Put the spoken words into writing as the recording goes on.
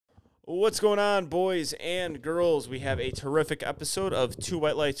What's going on, boys and girls? We have a terrific episode of Two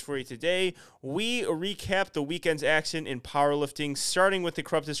White Lights for you today. We recap the weekend's action in powerlifting, starting with the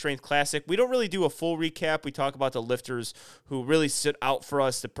Corrupted Strength Classic. We don't really do a full recap. We talk about the lifters who really stood out for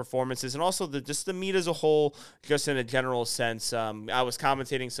us, the performances, and also just the meet as a whole, just in a general sense. I was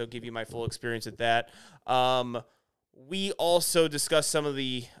commentating, so I'll give you my full experience at that. We also discussed some of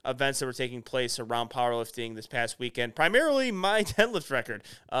the events that were taking place around powerlifting this past weekend, primarily my deadlift record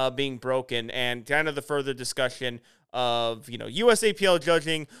being broken, and kind of the further discussion of, USAPL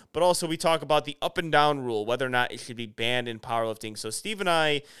judging, but also we talk about the up and down rule, whether or not it should be banned in powerlifting. So Steve and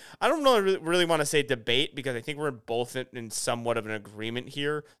I don't really want to say debate, because I think we're both in somewhat of an agreement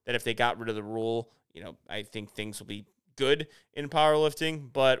here that if they got rid of the rule, I think things will be good in powerlifting,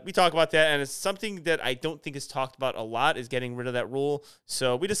 but we talk about that, and it's something that I don't think is talked about a lot, is getting rid of that rule.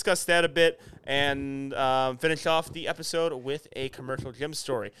 So we discussed that a bit and finish off the episode with a commercial gym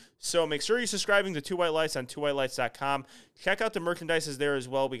story. So make sure you're subscribing to Two White Lights on twowhitelights.com. Check out the merchandise there as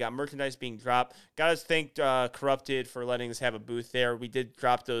well. We got merchandise being dropped. Got to thank Corrupted for letting us have a booth there. We did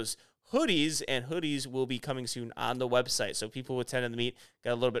drop those hoodies, and hoodies will be coming soon on the website. So people who attended the meet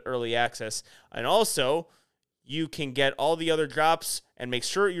got a little bit early access. And also, you can get all the other drops, and make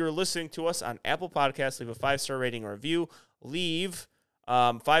sure you're listening to us on Apple Podcasts. Leave a 5-star rating or review. Leave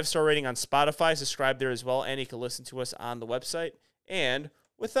 5-star rating on Spotify. Subscribe there as well, and you can listen to us on the website. And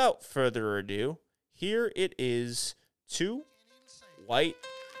without further ado, here it is, Two White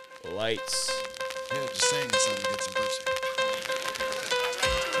Lights. Yeah, just saying this so we get some pussy.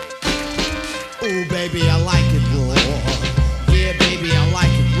 Ooh, baby, I like it raw. Yeah, baby, I like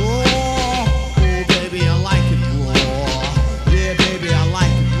it raw. Ooh, baby, I like it raw. Yeah, baby, I like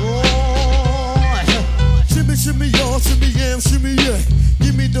it raw. Shimmy, shimmy, y'all, shimmy, yam, shimmy, yeah.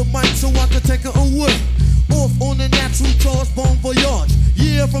 Give me the mic so I can take it away. Off on the natural charge, bon voyage.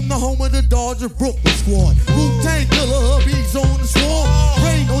 Yeah, from the home of the Dodger Brooklyn squad. Wu-Tang Killer, bees on the swarm.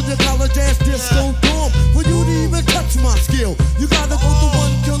 Rain on your college ass disco dorm. For you to even touch my skill, you gotta go to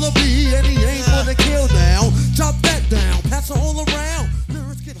one killer bee, and he ain't gonna kill now. Chop that down, pass it all around.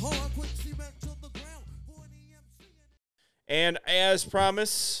 Lyrics get hard, quick cement to the ground. And as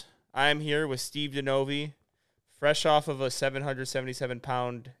promised, I'm here with Steve DeNovi, fresh off of a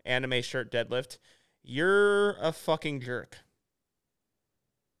 777-pound anime shirt deadlift. You're a fucking jerk.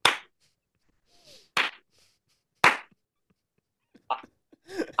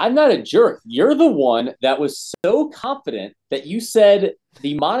 I'm not a jerk. You're the one that was so confident that you said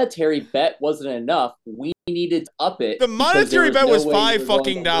the monetary bet wasn't enough. We needed to up it. The monetary bet was $5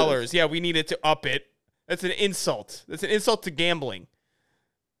 fucking dollars. dollars. Yeah, we needed to up it. That's an insult. That's an insult to gambling.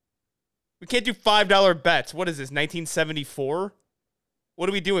 We can't do $5 bets. What is this, 1974? What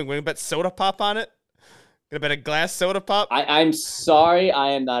are we doing? We're going to bet soda pop on it? Going to bet a glass soda pop? I'm sorry.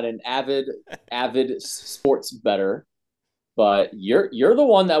 I am not an avid sports bettor. But you're the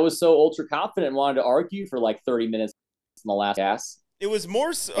one that was so ultra confident and wanted to argue for like 30 minutes in the last cast. It was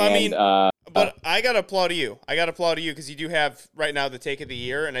more so, but I got to applaud you. Because you do have right now the take of the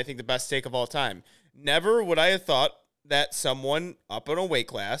year, and I think the best take of all time. Never would I have thought that someone up in a weight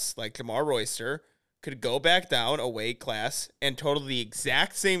class like Jamar Royster could go back down a weight class and total the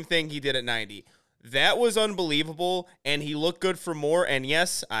exact same thing he did at 90. That was unbelievable, and he looked good for more. And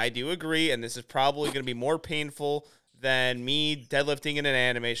yes, I do agree, and this is probably going to be more painful than me deadlifting in an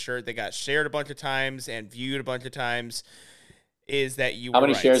anime shirt that got shared a bunch of times and viewed a bunch of times, is that you How were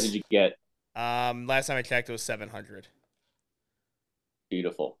many right. shares did you get? Last time I checked, it was 700.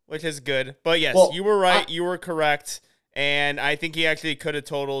 Beautiful. Which is good. But yes, Well, you were right. You were correct. And I think he actually could have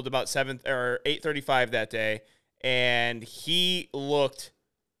totaled about 835 that day. And he looked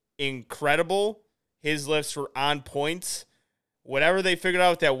incredible. His lifts were on point. Whatever they figured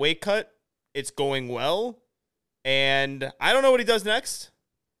out with that weight cut, it's going well. And I don't know what he does next,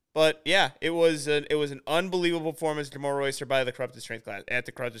 but yeah, it was an unbelievable performance, Jamar Royster, by the Corrupted Strength Class at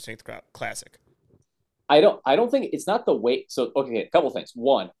the Corrupted Strength Classic. I don't think it's not the weight. So okay, a couple things.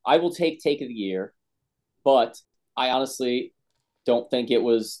 One, I will take of the year, but I honestly don't think it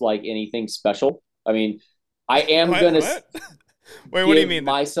was like anything special. I mean, I am gonna Wait, what do you mean?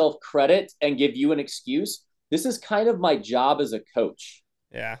 Myself credit and give you an excuse. This is kind of my job as a coach.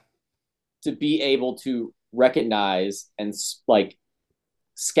 Yeah. To be able to recognize and like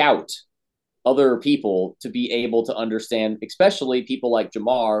scout other people to be able to understand, especially people like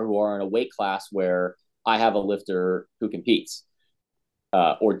Jamar who are in a weight class where I have a lifter who competes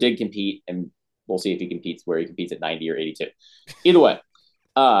or did compete, and we'll see if he competes where he competes at 90 or 82. Either way,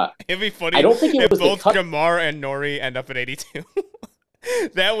 it'd be funny. I don't think it if was both Jamar and Nori end up at 82.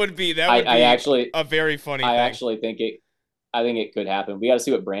 that would be actually a very funny thing. I actually think it I think it could happen. We got to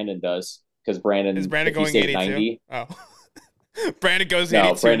see what Brandon does because Brandon Is Brandon if he going stays 82? 90. Oh, Brandon goes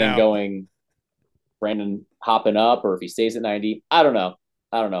No, 82 now. Brandon hopping up, or if he stays at 90. I don't know.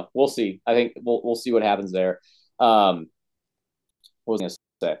 We'll see. I think we'll see what happens there. What was I going to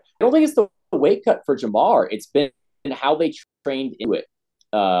say? I don't think it's the weight cut for Jamar. It's been how they trained into it.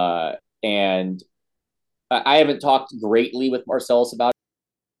 And I haven't talked greatly with Marcellus about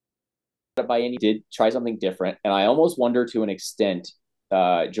it by any. Did try something different, and I almost wonder to an extent.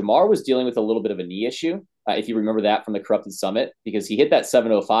 Jamar was dealing with a little bit of a knee issue, if you remember that from the Corrupted Summit, because he hit that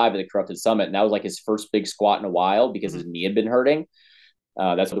 705 at the Corrupted Summit, and that was like his first big squat in a while because his knee had been hurting.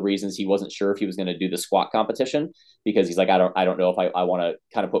 That's one of the reasons he wasn't sure if he was going to do the squat competition, because he's like, I don't know if I want to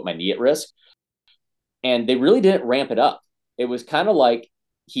kind of put my knee at risk. And they really didn't ramp it up. It was kind of like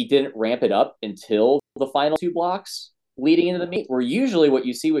he didn't ramp it up until the final 2 blocks leading into the meet, where usually what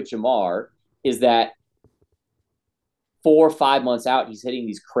you see with Jamar is that 4 or 5 months out, he's hitting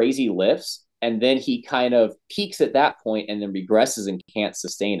these crazy lifts, and then he kind of peaks at that point and then regresses and can't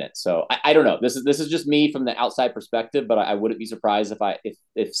sustain it. So I don't know. This is just me from the outside perspective, but I wouldn't be surprised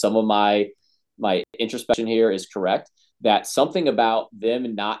if some of my introspection here is correct, that something about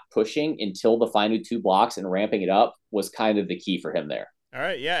them not pushing until the final 2 blocks and ramping it up was kind of the key for him there. All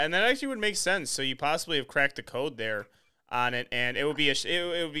right, yeah, and that actually would make sense. So you possibly have cracked the code there on it, and it would be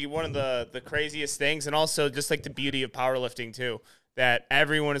it would be one of the craziest things, and also just like the beauty of powerlifting too, that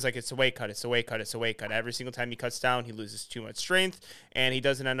everyone is like, it's a weight cut, it's a weight cut, it's a weight cut. Every single time he cuts down, he loses too much strength, and he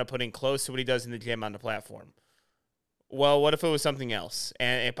doesn't end up putting close to what he does in the gym on the platform. Well, what if it was something else?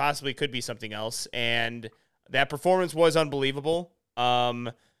 And it possibly could be something else, and that performance was unbelievable.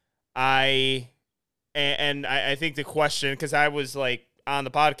 I think the question, because I was like on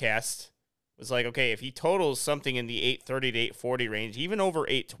the podcast, was like, okay, if he totals something in the 830 to 840 range, even over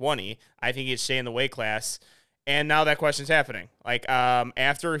 820, I think he'd stay in the weight class. And now that question's happening. Like,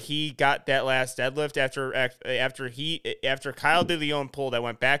 after he got that last deadlift, after Kyle De Leon pulled, I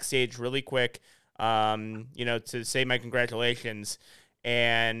went backstage really quick, to say my congratulations.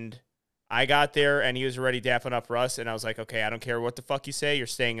 And I got there, and he was already dapping up Russ, and I was like, okay, I don't care what the fuck you say, you're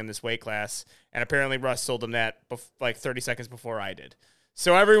staying in this weight class. And apparently Russ told him that like 30 seconds before I did.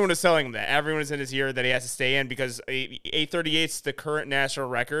 So everyone is telling him that. Everyone is in his ear that he has to stay in, because 838 is the current national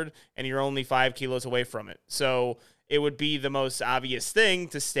record, and you're only 5 kilos away from it. So it would be the most obvious thing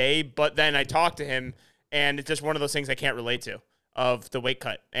to stay. But then I talked to him, and it's just one of those things I can't relate to, of the weight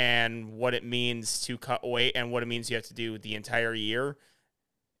cut and what it means to cut weight and what it means you have to do the entire year.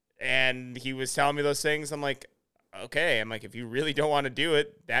 And he was telling me those things. I'm like, okay. I'm like, if you really don't want to do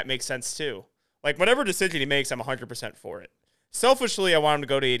it, that makes sense too. Like, whatever decision he makes, I'm 100% for it. Selfishly, I want him to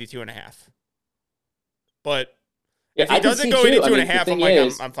go to 82.5. But if he doesn't go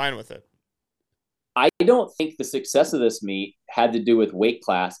 82.5, I'm fine with it. I don't think the success of this meet had to do with weight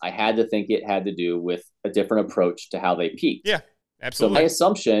class. I had to think it had to do with a different approach to how they peaked. Yeah, absolutely. So my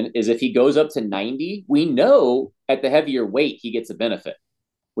assumption is if he goes up to 90, we know at the heavier weight he gets a benefit.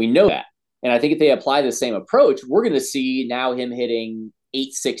 We know that. And I think if they apply the same approach, we're going to see now him hitting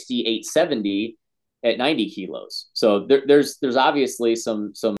 860, 870 at 90 kilos. So there's obviously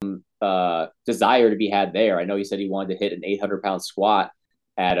some desire to be had there. I know he said he wanted to hit an 800-pound squat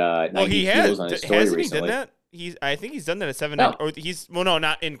at 90 kilos on his story recently. He done that? I think he's done that at 790. No. Or no,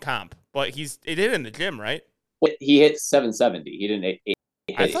 not in comp, but he did it in the gym, right? He hit 770. He didn't.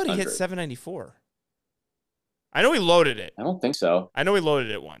 I thought he hit 794. I know he loaded it. I don't think so. I know he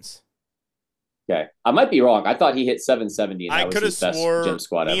loaded it once. Okay, I might be wrong. I thought he hit 770, and that was his best gym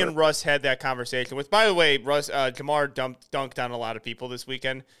squat ever. Me and Russ had that conversation. Which, by the way, Jamar dunked on a lot of people this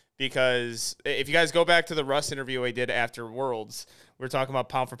weekend, because if you guys go back to the Russ interview I did after Worlds, we were talking about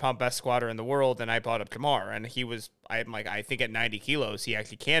pound for pound best squatter in the world, and I brought up Jamar, and I'm like, I think at 90 kilos he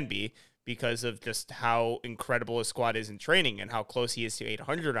actually can be, because of just how incredible his squat is in training and how close he is to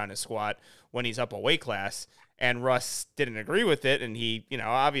 800 on his squat when he's up a weight class. And Russ didn't agree with it, and he,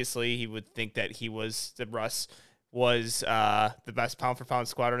 obviously he would think that Russ was the best pound for pound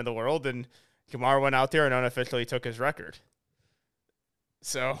squatter in the world, and Jamar went out there and unofficially took his record.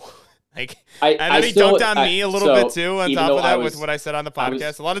 So, and then he dunked on me a little bit too, on top of that with what I said on the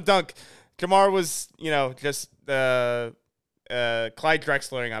podcast. A lot of dunk. Jamar was, just Clyde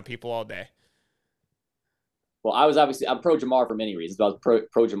Drexlering on people all day. Well, I'm pro Jamar for many reasons, but I was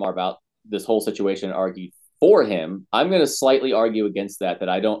pro Jamar about this whole situation and argued for him. I'm going to slightly argue against that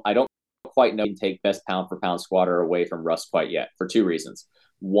I don't quite know he can take best pound for pound squatter away from Russ quite yet, for 2 reasons.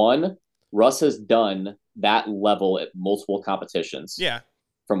 One, Russ has done that level at multiple competitions. Yeah.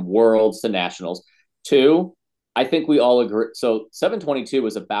 From Worlds to Nationals. 2, I think we all agree. So 722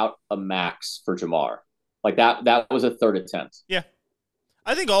 was about a max for Jamar. Like that was a third attempt. Yeah.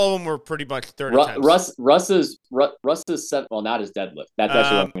 I think all of them were pretty much third attempts. Russ's seven, well, not his deadlift. That's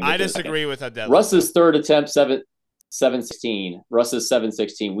actually what I'm going to I disagree with that deadlift. Russ's third attempt, 716. Russ's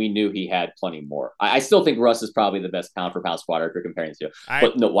 716. We knew he had plenty more. I still think Russ is probably the best pound for pound squatter if you're comparing the two.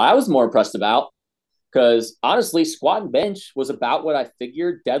 But no, what I was more impressed about, because honestly, squat and bench was about what I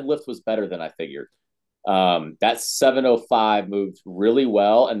figured. Deadlift was better than I figured. That 705 moved really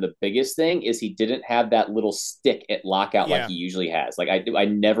well, and the biggest thing is he didn't have that little stick at lockout like he usually has. Like I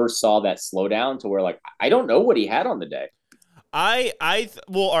never saw that slowdown to where, like, I don't know what he had on the day.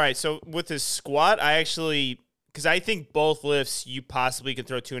 Well, all right. So with his squat, because I think both lifts you possibly can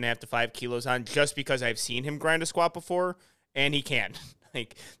throw 2.5 to 5 kilos on, just because I've seen him grind a squat before, and he can.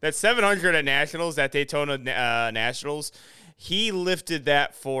 Like that 700 at Nationals, that Daytona Nationals, he lifted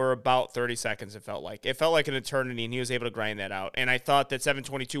that for about 30 seconds, it felt like. It felt like an eternity, and he was able to grind that out. And I thought that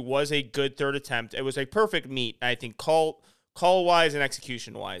 722 was a good third attempt. It was a perfect meet, I think, call-wise and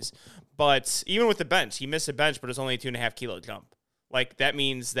execution-wise. But even with the bench, he missed a bench, but it's only a 2.5 kilo jump. Like, that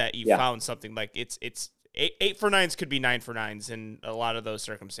means that you found something. Like, it's 8 for 9s could be 9 for 9s in a lot of those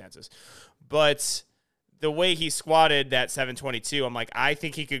circumstances. But the way he squatted that 722, I'm like, I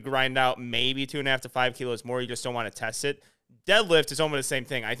think he could grind out maybe 2.5 to 5 kilos more. You just don't want to test it. Deadlift is almost the same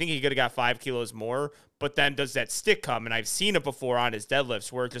thing. I think he could have got 5 kilos more, but then does that stick come? And I've seen it before on his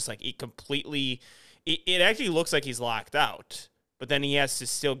deadlifts where it just like it actually looks like he's locked out, but then he has to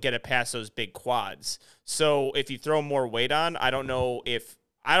still get it past those big quads. So if you throw more weight on, I don't know if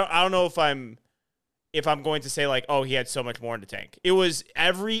I'm going to say like, oh, he had so much more in the tank. It was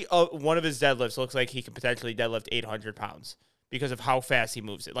every one of his deadlifts looks like he could potentially deadlift 800 pounds because of how fast he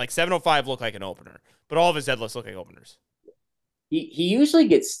moves it. Like 705 looked like an opener, but all of his deadlifts look like openers. He usually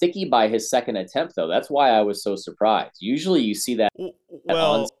gets sticky by his second attempt, though. That's why I was so surprised. Usually you see that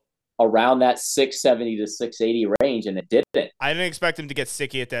around that 670 to 680 range, and it didn't. I didn't expect him to get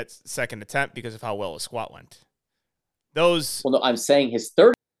sticky at that second attempt because of how well his squat went. Well, no, I'm saying his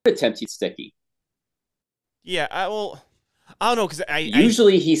third attempt, he's sticky. Yeah, I don't know, because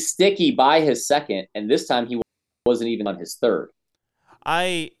usually he's sticky by his second, and this time he wasn't even on his third.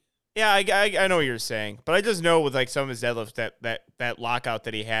 I know what you're saying, but I just know with like some of his deadlifts that lockout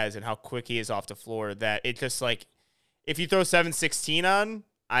that he has and how quick he is off the floor that it just like if you throw 716 on,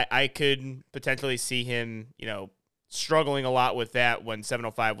 I could potentially see him, struggling a lot with that when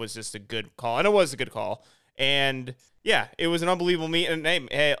 705 was just a good call. And it was a good call. And yeah, it was an unbelievable meet. And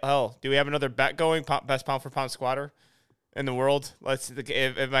hey, hell, do we have another bet going? Best pound for pound squatter in the world?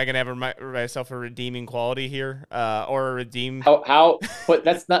 Am I gonna have myself a redeeming quality here, or a redeem? How? But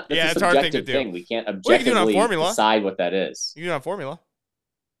that's not. That's yeah, a it's a hard thing to subjective do. thing. We can't objectively decide what that is. You can do it on formula.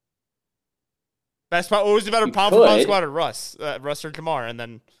 Best pound. What was the better pound for pound squatter? Russ or Jamar, and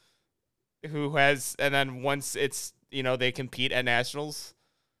then once it's they compete at nationals,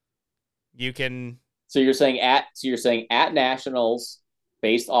 you can. So you're saying at nationals,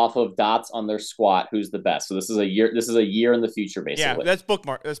 based off of dots on their squat, who's the best? So this is a year in the future, basically. Yeah, let's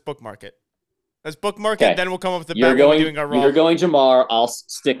bookmark it. Let's bookmark it. Then we'll come up with the bet. You're going Jamar. I'll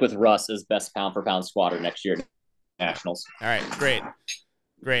stick with Russ as best pound for pound squatter next year, nationals. All right,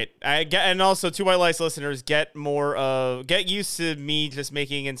 great. And also, Two White Lights listeners, get used to me just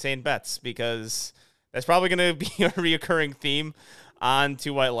making insane bets, because that's probably going to be a reoccurring theme on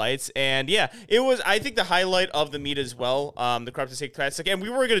Two White Lights. And yeah, it was, I think, the highlight of the meet as well, the Corrupted State Classic. And we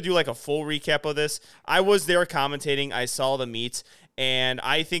were going to do like a full recap of this. I was there commentating. I saw the meet. And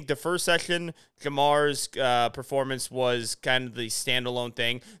I think the first session, Jamar's performance was kind of the standalone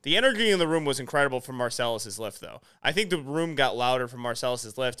thing. The energy in the room was incredible from Marcellus's lift, though. I think the room got louder from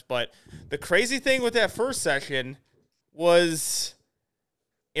Marcellus's lift. But the crazy thing with that first session was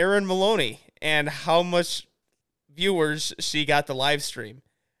Erin Maloney and how much viewers she got the live stream.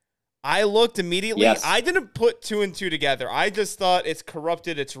 I looked immediately. Yes. I didn't put 2 and 2 together. I just thought it's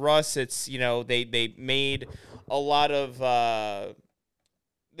Corrupted. It's Russ. It's, they made a lot of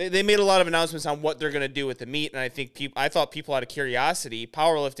they made a lot of announcements on what they're going to do with the meet. And I thought people out of curiosity,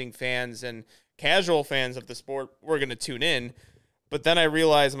 powerlifting fans and casual fans of the sport, were going to tune in. But then I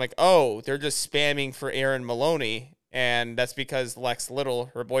realized, I'm like, oh, they're just spamming for Erin Maloney. And that's because Lex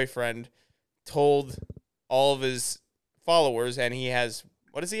Little, her boyfriend, told all of his followers, and he has,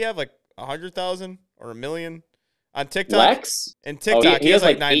 what does he have, like 100,000 or 1 million on TikTok? Lex? And TikTok, he has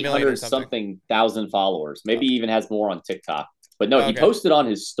like 9 million or something thousand followers. Maybe he even has more on TikTok. But no, he posted on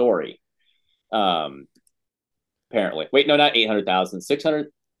his story. Apparently. Wait, no, not 800,000. 600.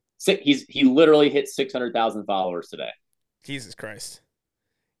 He literally hit 600,000 followers today. Jesus Christ.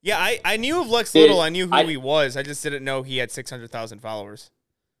 Yeah, I knew of Lex Little. I knew who he was. I just didn't know he had 600,000 followers.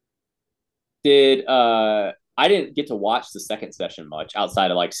 I didn't get to watch the second session much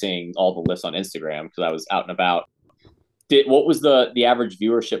outside of like seeing all the lists on Instagram because I was out and about. What was the average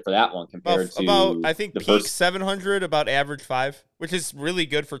viewership for that one compared to about I think the peak first? 700, about average 5, which is really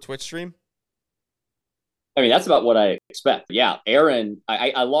good for Twitch stream. I mean, that's about what I expect. But yeah, Aaron,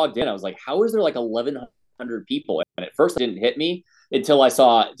 I logged in. I was like, how is there like 1,100 people? And at first, it didn't hit me until I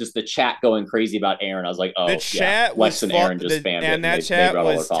saw just the chat going crazy about Aaron. I was like, oh, The chat Lex was and Aaron just spammed it. and that they chat brought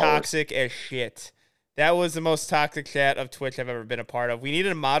all was their followers. toxic as shit. That was the most toxic chat of Twitch I've ever been a part of. We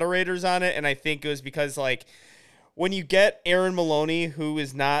needed moderators on it, and I think it was because like when you get Aaron Maloney, who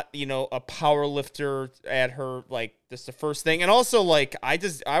is not, a power lifter at her, like, that's the first thing. And also, like, I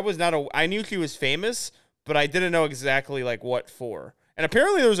knew she was famous, but I didn't know exactly, like, what for. And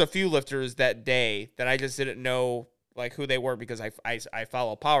apparently there was a few lifters that day that I just didn't know, like, who they were because I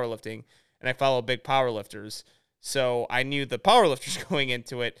follow powerlifting, and I follow big powerlifters. So I knew the powerlifters going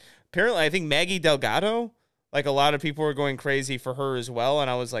into it. Apparently, I think Maggie Delgado, like, a lot of people were going crazy for her as well, and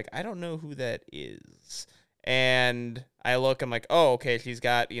I was like, I don't know who that is. And I look, I'm like, oh, okay, she's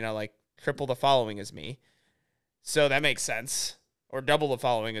got, like triple the following as me. So that makes sense. Or double the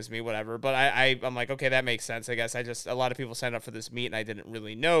following as me, whatever. But I'm like, okay, that makes sense. I guess a lot of people signed up for this meet and I didn't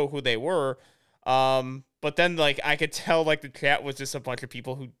really know who they were. But then like I could tell like the chat was just a bunch of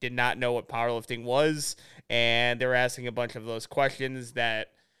people who did not know what powerlifting was. And they were asking a bunch of those questions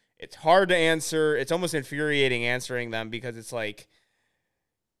that it's hard to answer. It's almost infuriating answering them because it's like,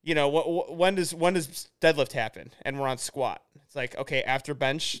 when does deadlift happen? And we're on squat. It's like, okay, after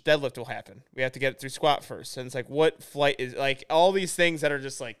bench, deadlift will happen. We have to get it through squat first. And it's like, what flight is like all these things that are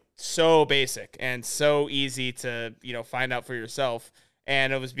just like so basic and so easy to, find out for yourself.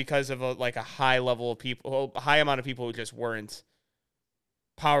 And it was because of a high level of people, a high amount of people who just weren't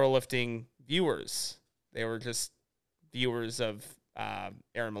powerlifting viewers. They were just viewers of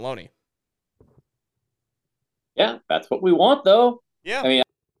Aaron Maloney. Yeah, that's what we want though. Yeah. I mean,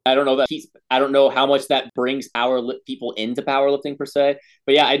 I don't know how much that brings people into powerlifting per se,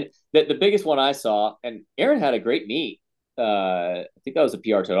 but yeah, the biggest one I saw, and Aaron had a great meet. I think that was a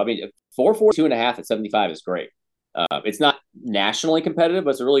PR total. I mean, 442.5 at 75 is great. It's not nationally competitive,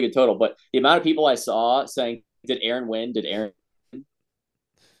 but it's a really good total. But the amount of people I saw saying, "Did Aaron win? Did Aaron?"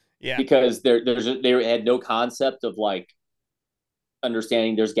 Yeah, because they had no concept of like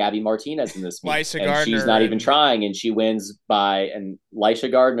understanding there's Gabby Martinez in this meet, and she's not even trying, and she wins and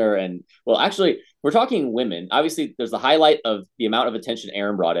Leisha Gardner, and well, actually, we're talking women. Obviously, there's the highlight of the amount of attention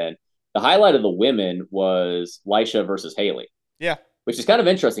Aaron brought in. The highlight of the women was Leisha versus Haley. Yeah, which is kind of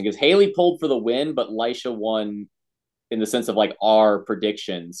interesting because Haley pulled for the win, but Leisha won in the sense of like our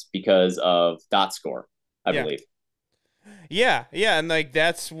predictions because of dot score, I believe. Yeah, and like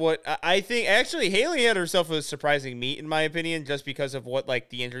that's what I think. Actually, Haley had herself a surprising meet, in my opinion, just because of what like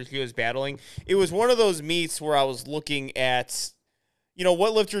the injury she was battling. It was one of those meets where I was looking at,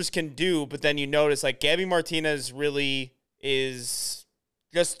 what lifters can do, but then you notice like Gabby Martinez really is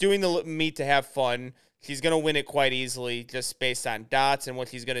just doing the meet to have fun. She's gonna win it quite easily, just based on dots and what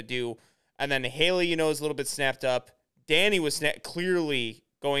she's gonna do. And then Haley, is a little bit snapped up. Danny was clearly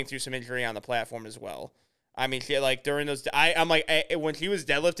going through some injury on the platform as well. I mean, she, like during those, when she was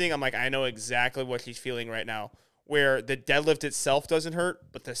deadlifting, I'm like, I know exactly what she's feeling right now. Where the deadlift itself doesn't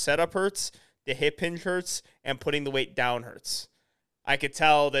hurt, but the setup hurts, the hip hinge hurts, and putting the weight down hurts. I could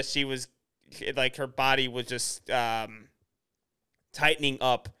tell that she was, like, her body was just tightening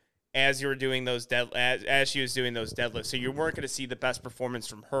up as you were doing those as she was doing those deadlifts. So you weren't going to see the best performance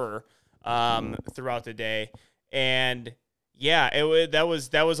from her throughout the day, and. Yeah, that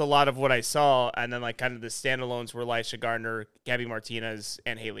was a lot of what I saw, and then like kind of the standalones were Leisha Gardner, Gabby Martinez,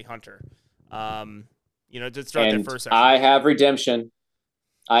 and Haley Hunter. Just throughout their first section. I have redemption.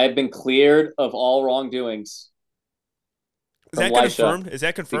 I have been cleared of all wrongdoings. Is that confirmed? Is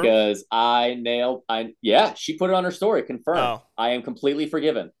that confirmed? Because she put it on her story. Confirmed. Oh. I am completely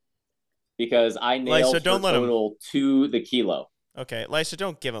forgiven because I nailed her total to the kilo. Okay, Leisha,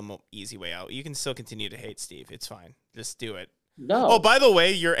 don't give him an easy way out. You can still continue to hate Steve. It's fine. Just do it. No. Oh, by the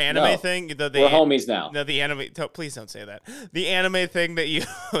way, your anime thing. We're homies now. No, the anime. Please don't say that. The anime thing that you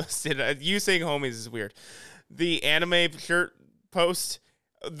posted, you saying homies is weird. The anime shirt post,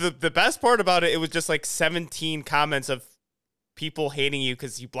 the best part about it, it was just like 17 comments of people hating you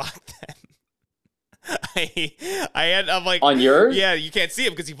because you blocked them. I'm like on yours. Yeah, you can't see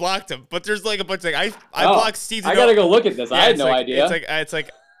him because you blocked him. But there's like a bunch of like I blocked Steve. I gotta go look at this. I had no idea.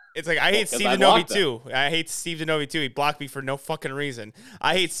 It's like I hate Steve Denovi too. I hate Steve Denovi too. He blocked me for no fucking reason.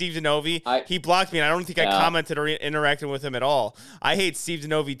 I hate Steve Denovi. He blocked me, and I don't think I commented or interacted with him at all. I hate Steve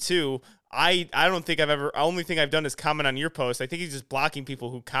Denovi too. I don't think only thing I've done is comment on your post. I think he's just blocking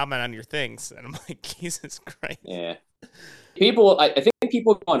people who comment on your things. And I'm like, Jesus Christ. Yeah. I think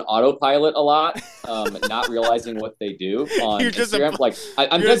people go on autopilot a lot, not realizing what they do on Instagram.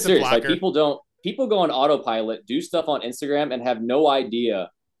 I'm dead serious. Like people go on autopilot, do stuff on Instagram, and have no idea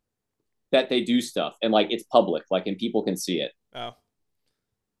that they do stuff, and like it's public, like and people can see it. Oh.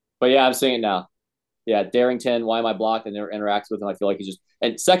 But yeah, I'm seeing it now. Yeah, Darrington, why am I blocked? I never interact with him. I feel like he's just.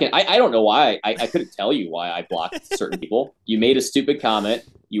 And second, I don't know why. I couldn't tell you why I blocked certain people. You made a stupid comment.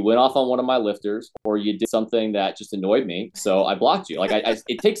 You went off on one of my lifters, or you did something that just annoyed me. So I blocked you. Like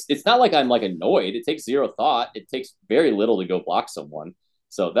it's not like I'm like annoyed. It takes zero thought. It takes very little to go block someone.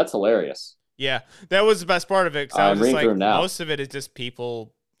 So that's hilarious. Yeah, that was the best part of it. Because I was just like, most of it is just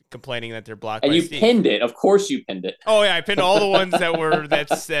people complaining that they're blocked. And by you Steve. Pinned it. Of course you pinned it. Oh yeah, I pinned all the ones that were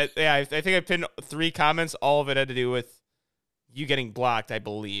yeah, I think I pinned 3 comments. All of it had to do with you getting blocked, I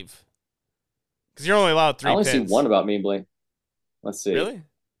believe. Because you're only allowed 3 I only pins. see one about me, Blake. Let's see. Really?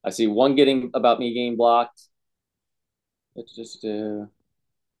 I see one about me getting blocked. It's just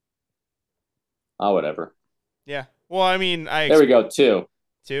whatever. Yeah. Well, I mean, there we go. 2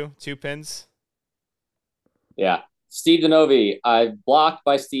 pins. Yeah. Steve Denovi, I've blocked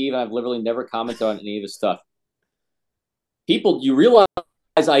by Steve, and I've literally never commented on any of his stuff. People, you realize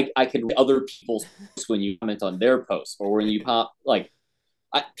I can read other people's posts when you comment on their posts, or when you I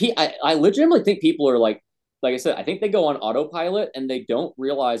legitimately think people are like I said, I think they go on autopilot and they don't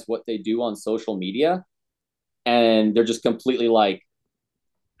realize what they do on social media, and they're just completely like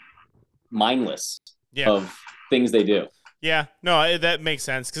mindless of things they do. Yeah, no, that makes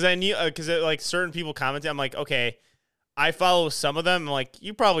sense because I knew like certain people commented. I'm like, okay, I follow some of them. I'm like,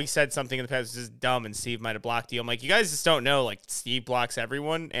 you probably said something in the past that's just dumb, and Steve might have blocked you. I'm like, you guys just don't know. Like, Steve blocks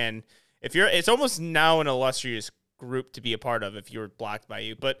everyone, and it's almost now an illustrious group to be a part of if you were blocked by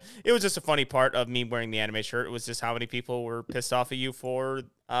you. But it was just a funny part of me wearing the anime shirt. It was just how many people were pissed off at you for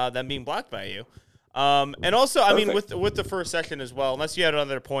them being blocked by you. And also, I mean, with the first section as well, unless you had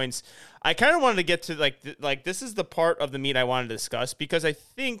other points, I kind of wanted to get to like this is the part of the meet I wanted to discuss because I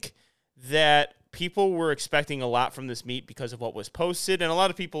think that people were expecting a lot from this meet because of what was posted, and a lot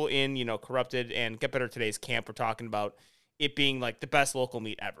of people in Corrupted and Get Better Today's camp were talking about it being like the best local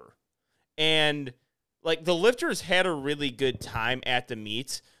meet ever, and like the lifters had a really good time at the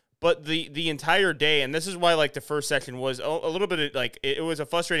meet. But the entire day, and this is why like the first section was a little bit of, like it was a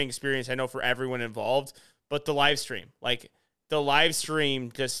frustrating experience, I know, for everyone involved. But the live stream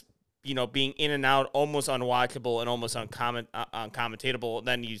just being in and out, almost unwatchable and almost uncommentatable.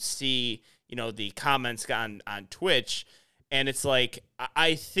 Then you see the comments on Twitch, and it's like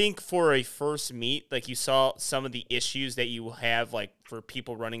I think for a first meet, like you saw some of the issues that you have like for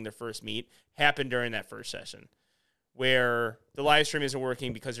people running their first meet happen during that first session, where the live stream isn't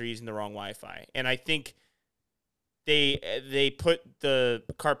working because they're using the wrong Wi-Fi. And I think they put the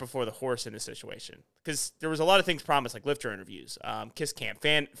cart before the horse in this situation because there was a lot of things promised, like lifter interviews, Kiss Camp,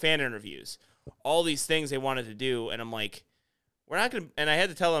 fan interviews, all these things they wanted to do. And I'm like, we're not going to, and I had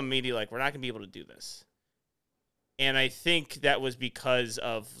to tell them immediately, like, we're not going to be able to do this. And I think that was because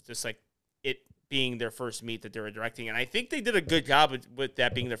of just like it being their first meet that they were directing. And I think they did a good job with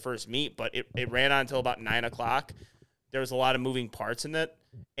that being their first meet, but it ran on until about 9:00. There was a lot of moving parts in it.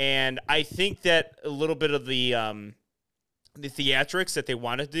 And I think that a little bit of the theatrics that they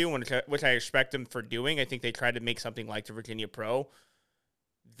wanted to do, which I expect them for doing, I think they tried to make something like the Virginia Pro.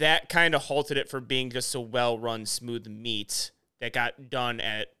 That kind of halted it for being just a well-run, smooth meet that got done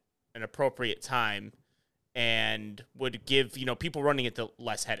at an appropriate time and would give, people running it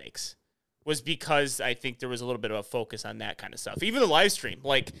less headaches. Was because I think there was a little bit of a focus on that kind of stuff. Even the live stream,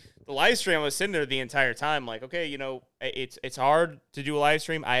 I was sitting there the entire time, like, okay, it's hard to do a live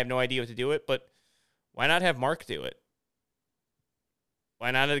stream. I have no idea what to do it, but why not have Mark do it?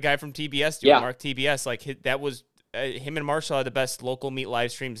 Why not have the guy from TBS do it? Mark TBS, like that was him and Marshall had the best local meet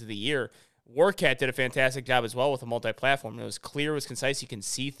live streams of the year. Warcat did a fantastic job as well with a multi-platform. It was clear, it was concise. You can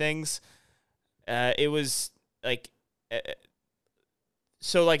see things. It was like.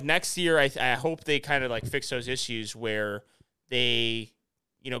 So, like, next year, I hope they kind of, like, fix those issues where they,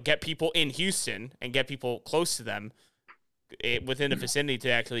 get people in Houston and get people close to them within the vicinity to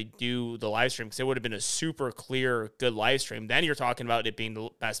actually do the live stream, because it would have been a super clear, good live stream. Then you're talking about it being the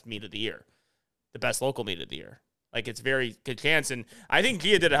best meet of the year, the best local meet of the year. Like, it's very good chance. And I think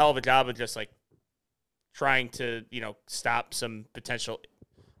Gia did a hell of a job of just, like, trying to, stop some potential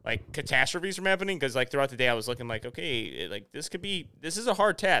like catastrophes from happening, because like throughout the day I was looking like, okay, like this is a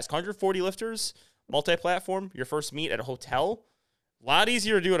hard task. 140 lifters, multi-platform, your first meet at a hotel, a lot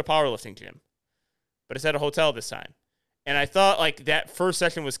easier to do at a powerlifting gym, but it's at a hotel this time. And I thought like that first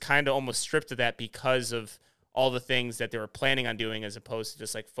session was kind of almost stripped of that because of all the things that they were planning on doing, as opposed to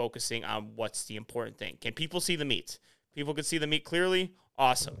just like focusing on what's the important thing. Can people see the meat? People could see the meat clearly.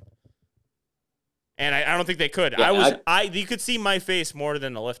 Awesome. And I don't think they could. Yeah, You could see my face more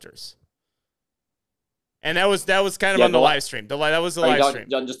than the lifters. And that was kind of on the live stream. That was the live stream.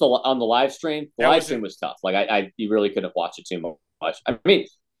 Just on the live stream. The live stream was tough. Like you really couldn't watch it too much. I mean,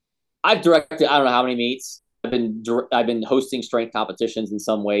 I've directed I don't know how many meets. I've been hosting strength competitions in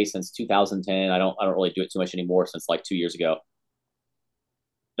some way since 2010. I don't really do it too much anymore since like 2 years ago.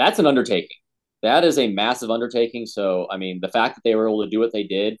 That's an undertaking. That is a massive undertaking. So I mean, the fact that they were able to do what they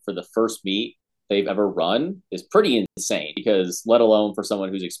did for the first meet they've ever run is pretty insane. Because let alone for someone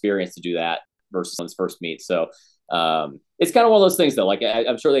who's experienced to do that versus someone's first meet. So it's kind of one of those things though. Like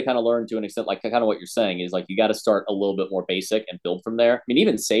I'm sure they kind of learned to an extent, like kind of what you're saying is like, you got to start a little bit more basic and build from there. I mean,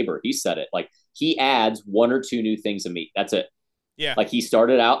 even Saber, he said it, like he adds 1 or 2 new things a meet. That's it. Yeah. Like he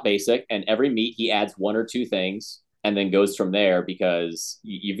started out basic and every meet he adds 1 or 2 things and then goes from there because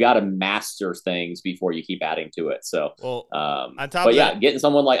you've got to master things before you keep adding to it. So, on top but of yeah, that, getting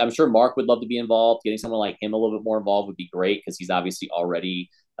someone like, I'm sure Mark would love to be involved. Getting someone like him a little bit more involved would be great because he's obviously already,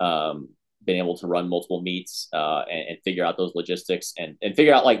 been able to run multiple meets and figure out those logistics and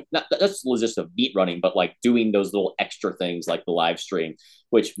figure out like not that's logistics of meet running, but like doing those little extra things like the live stream,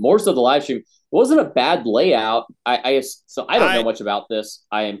 which more so the live stream wasn't a bad layout. So I don't know much about this.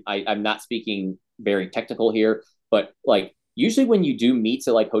 I'm not speaking very technical here, but like usually when you do meets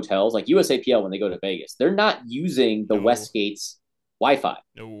at like hotels, like USAPL when they go to Vegas, they're not using the Westgate's Wi-Fi.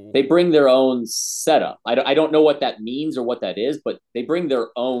 No. They bring their own setup. I don't know what that means or what that is, but they bring their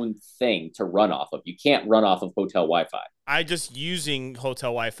own thing to run off of. You can't run off of hotel Wi-Fi. I just using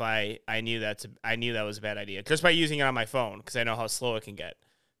hotel Wi-Fi, I knew that was a bad idea just by using it on my phone because I know how slow it can get.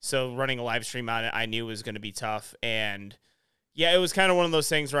 So running a live stream on it, I knew was going to be tough. And yeah, it was kind of one of those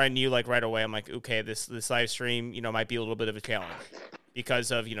things where I knew like right away, I'm like, okay, this live stream, might be a little bit of a challenge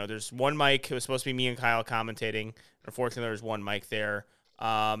because of, there's one mic. It was supposed to be me and Kyle commentating. Unfortunately, there was one mic there.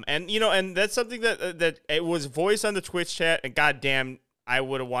 And that's something that it was voice on the Twitch chat, and goddamn, I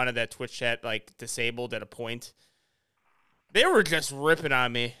would have wanted that Twitch chat like disabled at a point. They were just ripping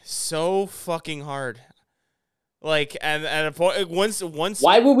on me so fucking hard. Like, and at a point, once.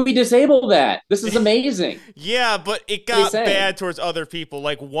 Why would we disable that? This is amazing. Yeah, but it got bad towards other people.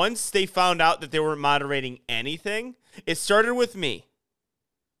 Like, once they found out that they weren't moderating anything, it started with me.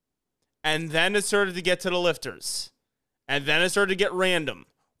 And then it started to get to the lifters. And then it started to get random.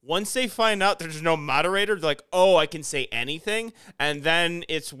 Once they find out there's no moderator, they're like, oh, I can say anything. And then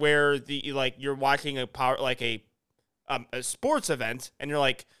it's where you're watching a sports event, and you're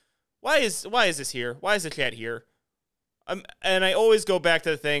like, why is this here? Why is the chat here? And I always go back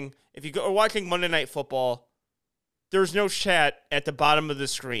to the thing. If you are watching Monday Night Football, there's no chat at the bottom of the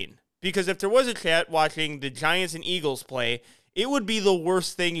screen. Because if there was a chat watching the Giants and Eagles play, it would be the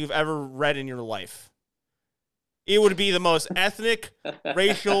worst thing you've ever read in your life. It would be the most ethnic,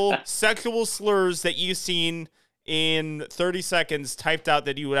 racial, sexual slurs that you've seen in 30 seconds typed out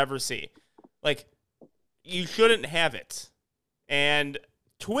that you would ever see. Like, you shouldn't have it. And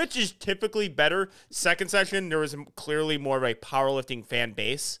Twitch is typically better. Second session, there was clearly more of a powerlifting fan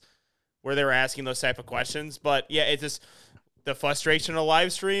base where they were asking those type of questions. But yeah, it's just the frustration of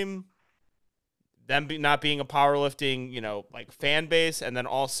live stream, them not being a powerlifting, fan base, and then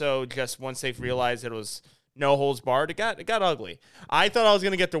also just once they've realized that it was no holds barred, it got ugly. I thought I was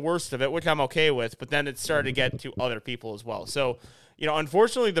going to get the worst of it, which I'm okay with, but then it started to get to other people as well. So,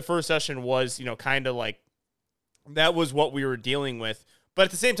 unfortunately, the first session was, kind of like that was what we were dealing with. But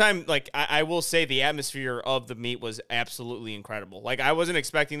at the same time, like, I will say the atmosphere of the meet was absolutely incredible. Like, I wasn't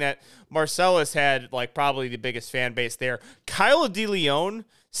expecting that. Marcellus had, like, probably the biggest fan base there. Kyle DeLeon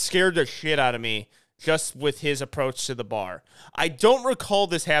scared the shit out of me just with his approach to the bar. I don't recall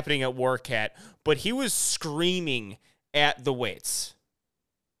this happening at Warcat, but he was screaming at the weights.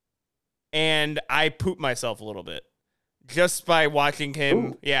 And I pooped myself a little bit just by watching him.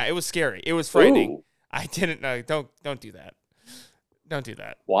 Ooh. Yeah, it was scary. It was frightening. Ooh. I didn't know. Don't do that. Don't do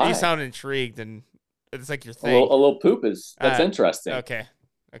that. Why? You sound intrigued, and it's like your thing. A little poop that's interesting. Okay.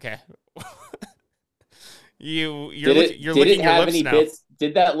 You're licking your lips now.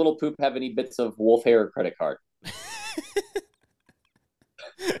 Did that little poop have any bits of Wolf Hair credit card?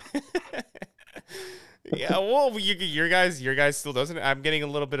 Yeah, well, your guys still doesn't. I'm getting a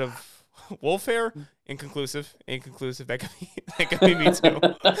little bit of Wolf Hair. Inconclusive. That could be me too.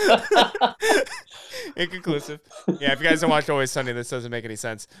 Inconclusive. Yeah, if you guys don't watch Always Sunny, this doesn't make any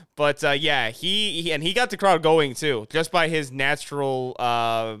sense. But yeah, he got the crowd going too, just by his natural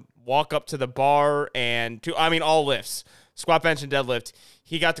walk up to the bar and all lifts, squat, bench, and deadlift.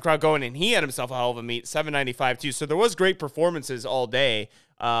 He got the crowd going, and he had himself a hell of a meet, 795 too. So there was great performances all day.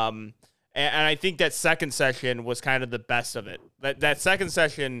 And I think that second session was kind of the best of it. That second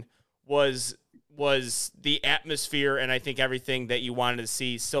session was the atmosphere, and I think everything that you wanted to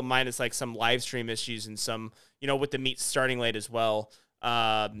see, still minus like some live stream issues and some, with the meet starting late as well.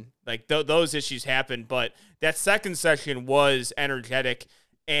 Those issues happened, but that second session was energetic.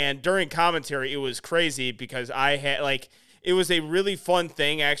 And during commentary, it was crazy because I had it was a really fun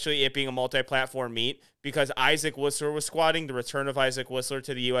thing, actually, it being a multi-platform meet, because Isaac Whistler was squatting, the return of Isaac Whistler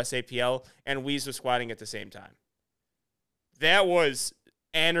to the USAPL, and Weeze was squatting at the same time. That was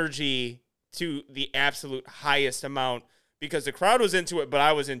energy to the absolute highest amount, because the crowd was into it, but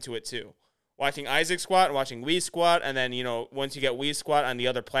I was into it too. Watching Isaac squat and watching Weeze squat, and then, once you get Weeze squat on the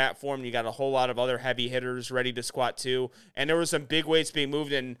other platform, you got a whole lot of other heavy hitters ready to squat too, and there were some big weights being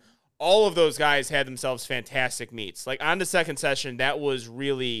moved, and all of those guys had themselves fantastic meets. Like on the second session, that was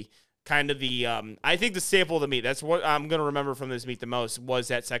really kind of the, I think the staple of the meet. That's what I'm going to remember from this meet the most, was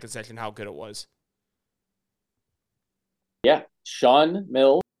that second session, how good it was. Yeah. Sean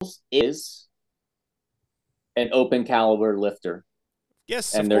Mills is an open caliber lifter.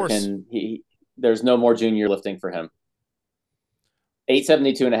 Yes, and of course. There's no more junior lifting for him.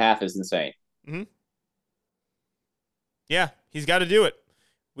 872.5 is insane. Mm-hmm. Yeah, he's got to do it.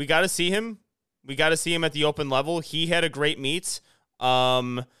 We got to see him. We got to see him at the open level. He had a great meet.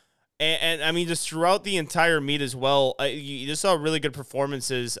 And I mean, just throughout the entire meet as well, you just saw really good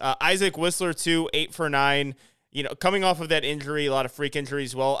performances. Isaac Whistler, too, 8 for 9. Coming off of that injury, a lot of freak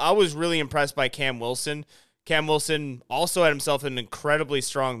injuries as well. I was really impressed by Cam Wilson. Cam Wilson also had himself an incredibly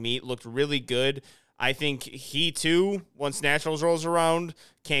strong meet, looked really good. I think he, too, once Nationals rolls around,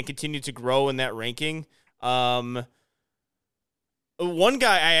 can continue to grow in that ranking. One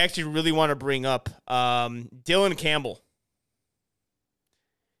guy I actually really want to bring up, Dylan Campbell.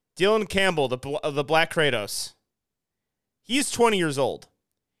 Dylan Campbell, the Black Kratos. He's 20 years old.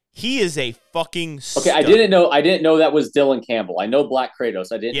 He is a fucking stud. Okay, I didn't know that was Dylan Campbell. I know Black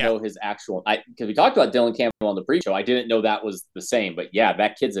Kratos. I didn't know his actual. Because we talked about Dylan Campbell on the pre-show. I didn't know that was the same. But yeah,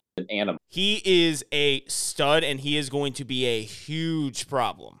 that kid's an animal. He is a stud, and he is going to be a huge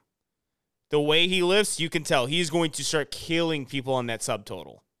problem. The way he lifts, you can tell he's going to start killing people on that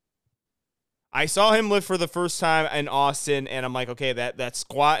subtotal. I saw him lift for the first time in Austin, and I'm like, okay, that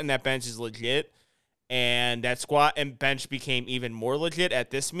squat and that bench is legit. And that squat and bench became even more legit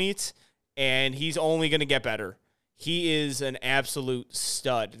at this meet, and he's only going to get better. He is an absolute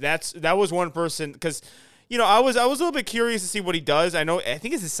stud. That was one person, because, I was a little bit curious to see what he does. I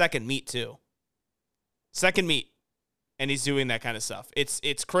think it's his second meet too. Second meet. And he's doing that kind of stuff.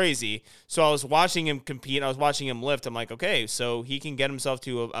 It's crazy. So I was watching him compete. I was watching him lift. I'm like, okay, so he can get himself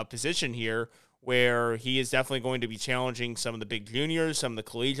to a position here where he is definitely going to be challenging some of the big juniors, some of the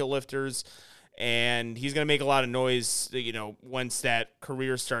collegiate lifters, and he's going to make a lot of noise, once that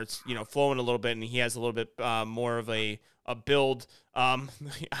career starts, flowing a little bit, and he has a little bit more of a build.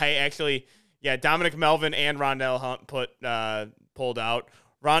 Dominic Melvin and Rondell Hunt pulled out.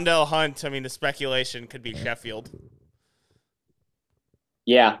 Rondell Hunt, the speculation could be Sheffield.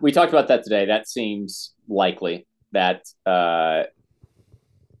 Yeah, we talked about that today. That seems likely. That the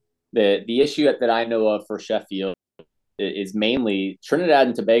issue that I know of for Sheffield is mainly Trinidad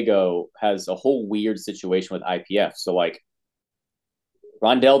and Tobago has a whole weird situation with IPF. So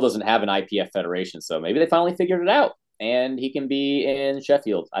Rondell doesn't have an IPF federation, so maybe they finally figured it out and he can be in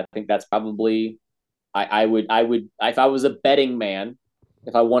Sheffield. I think that's probably. I would if I was a betting man,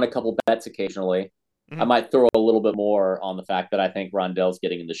 if I won a couple bets occasionally. I might throw a little bit more on the fact that I think Rondell's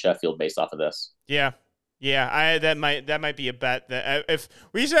getting into Sheffield based off of this. Yeah. That might be a bet that if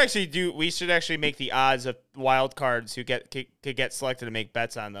we should actually make the odds of wild cards who could get selected to make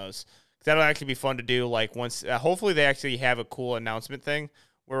bets on those. That'll actually be fun to do. Once, hopefully they actually have a cool announcement thing.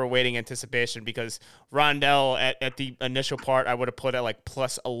 We're awaiting anticipation, because Rondell at the initial part I would have put at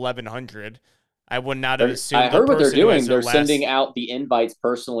plus 1100. I would not have assumed. I heard what they're doing. They're sending out the invites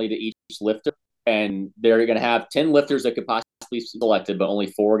personally to each lifter. And they're going to have 10 lifters that could possibly be selected, but only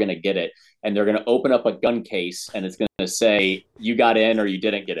 4 are going to get it. And they're going to open up a gun case, and it's going to say, you got in or you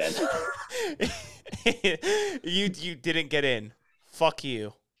didn't get in. You didn't get in. Fuck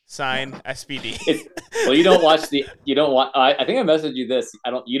you. Sign SPD. Well, I think I messaged you this.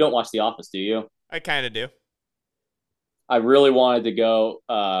 You don't watch The Office, do you? I kind of do. I really wanted to go.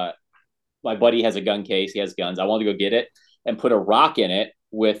 My buddy has a gun case. He has guns. I wanted to go get it and put a rock in it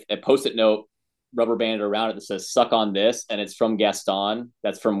with a Post-it note rubber band around it that says "suck on this," and it's from Gaston.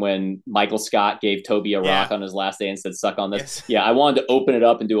 That's from when Michael Scott gave Toby a rock on his last day and said "suck on this." Yes. Yeah, I wanted to open it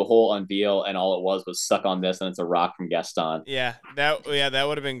up and do a whole unveil, and all it was "suck on this," and it's a rock from Gaston. Yeah, that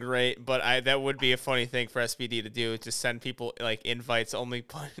would have been great, but that would be a funny thing for SPD to do, to send people like invites, only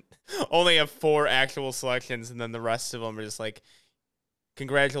have 4 actual selections, and then the rest of them are just like,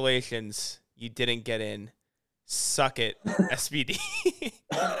 congratulations, you didn't get in. Suck it, SPD.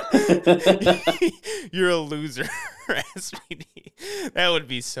 You're a loser, SPD. That would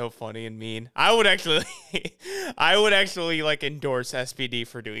be so funny and mean. I would actually like endorse SPD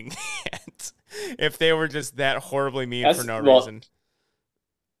for doing that if they were just that horribly mean for no reason.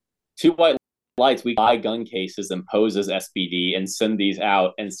 2 White Lights, we buy gun cases and pose as SPD and send these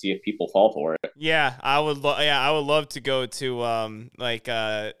out and see if people fall for it. Yeah, I would love to go to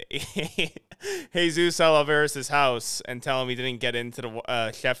Jesus Oliveris' house and tell him he didn't get into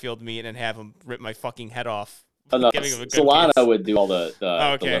the Sheffield meet and have him rip my fucking head off. Solana would do all the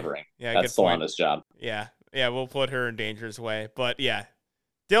delivering. Yeah, that's Solana's job. Yeah, we'll put her in danger's way. But yeah,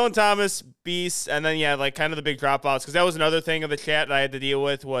 Dylan Thomas, beast, and then like kind of the big dropouts, because that was another thing of the chat that I had to deal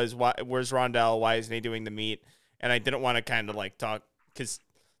with was where's Rondell? Why isn't he doing the meet? And I didn't want to kind of like talk because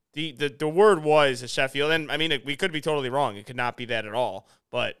the word was Sheffield, and I mean we could be totally wrong. It could not be that at all,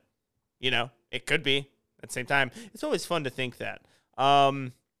 but it could be at the same time. It's always fun to think that.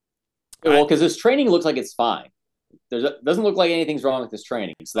 Well, because his training looks like it's fine. Doesn't look like anything's wrong with this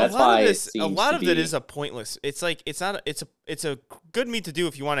training, so that's why a lot of it is a pointless. It's like it's a good meet to do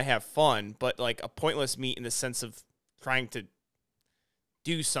if you want to have fun, but like a pointless meet in the sense of trying to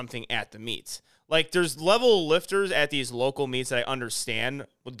do something at the meets. Like there's level lifters at these local meets that I understand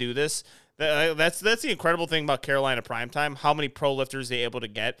will do this. That's the incredible thing about Carolina Primetime, how many pro lifters they're able to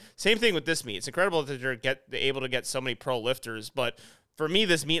get. Same thing with this meet. It's incredible that they're able to get so many pro lifters, but for me,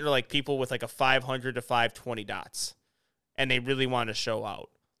 this meet are like people with like a 500 to 520 dots, and they really want to show out.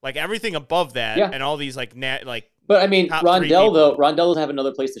 Like everything above that, and all these like But I mean, Rondell doesn't have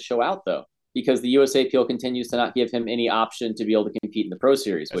another place to show out though, because the USAPL continues to not give him any option to be able to compete in the Pro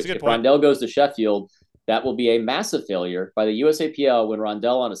Series. Which, if Rondell goes to Sheffield, that will be a massive failure by the USAPL when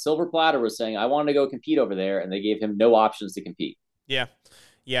Rondell on a silver platter was saying, "I want to go compete over there," and they gave him no options to compete.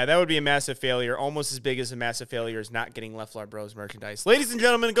 Yeah, that would be a massive failure, almost as big as a massive failure is not getting Leflar Bros merchandise. Ladies and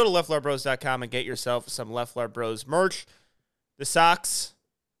gentlemen, go to leflarbros.com and get yourself some Leflar Bros merch. The socks,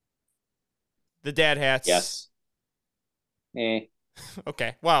 the dad hats. Yes.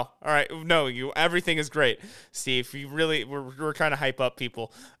 Okay. Wow. All right. No, everything is great, Steve. We're trying to hype up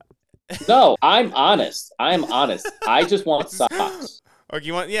people. No, I'm honest. I just want socks. Or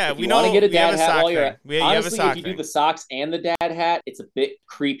you want? Yeah, we want to get a dad hat while you're at. Honestly, if you do the socks and the dad hat, it's a bit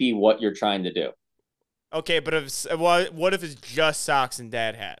creepy what you're trying to do. Okay, but what if it's just socks and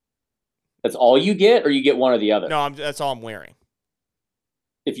dad hat? That's all you get, or you get one or the other? No, that's all I'm wearing.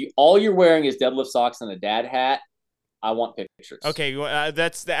 If all you're wearing is deadlift socks and a dad hat, I want pictures. Okay,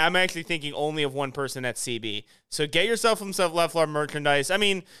 I'm actually thinking only of one person at CB. So get yourself some Leflar merchandise. I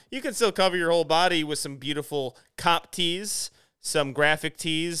mean, you can still cover your whole body with some beautiful comp tees, some graphic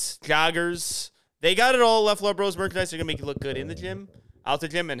tees, joggers. They got it all. Leflar Bros merchandise. They're gonna make you look good in the gym, out the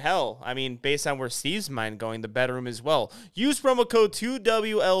gym, and hell, I mean, based on where Steve's mind going, the bedroom as well. Use promo code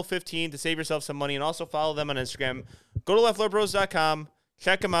 2WL15 to save yourself some money, and also follow them on Instagram. Go to leflarbros.com,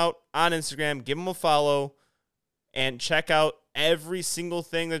 check them out on Instagram, give them a follow, and check out every single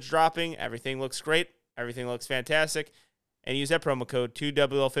thing that's dropping. Everything looks great. Everything looks fantastic. And use that promo code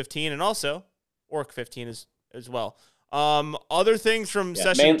 2WL15 and also ORC15 as well. Other things from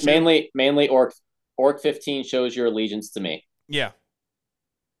session two. Mainly ORC 15 shows your allegiance to me. Yeah.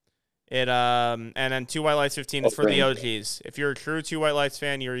 And then 2 White Lights 15 is for the OGs. If you're a true 2 White Lights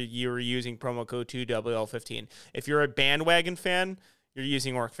fan, you're using promo code 2WL15. If you're a bandwagon fan, you're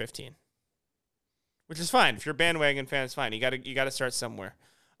using ORC 15. Which is fine. If you're a bandwagon fan, it's fine. You gotta start somewhere.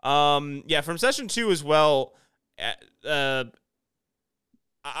 From session 2 as well. We're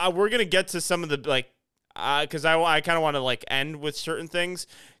gonna get to some of the because I kind of want to end with certain things.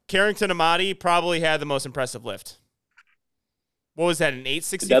 Carrington Amati probably had the most impressive lift. What was that? An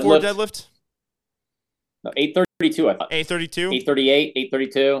 864 deadlift? No, 832. I thought 832, 838,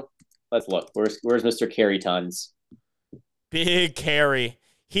 832. Let's look. Where's Mr. Carry Tons? Big carry.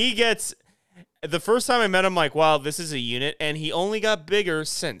 He gets. The first time I met him, wow, this is a unit, and he only got bigger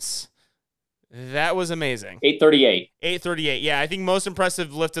since. That was amazing. 838. 838. Yeah, I think most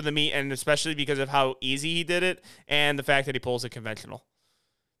impressive lift of the meet, and especially because of how easy he did it, and the fact that he pulls a conventional.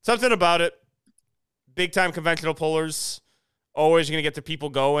 Something about it. Big time conventional pullers, always going to get the people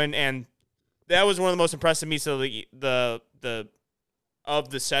going, and that was one of the most impressive meets of the of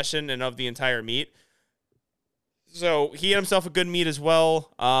the session and of the entire meet. So he had himself a good meet as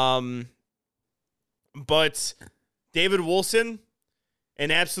well. But David Wilson,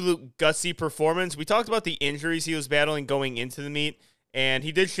 an absolute gutsy performance. We talked about the injuries he was battling going into the meet, and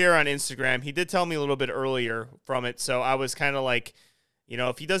he did share on Instagram. He did tell me a little bit earlier from it, so I was kind of like,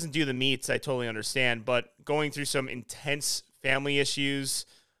 if he doesn't do the meets, I totally understand. But going through some intense family issues,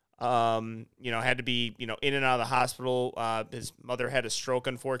 had to be, in and out of the hospital. His mother had a stroke,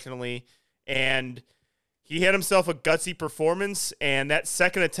 unfortunately, and he had himself a gutsy performance, and that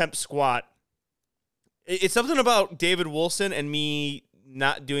second attempt squat, it's something about David Wilson and me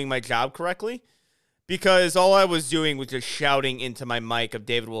not doing my job correctly, because all I was doing was just shouting into my mic of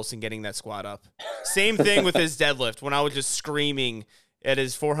David Wilson getting that squat up. Same thing with his deadlift. When I was just screaming at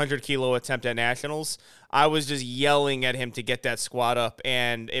his 400 kilo attempt at nationals, I was just yelling at him to get that squat up,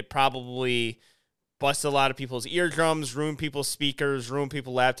 and it probably busted a lot of people's eardrums, ruined people's speakers, ruined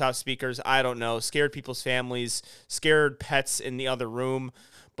people's laptop speakers. I don't know, scared people's families, scared pets in the other room.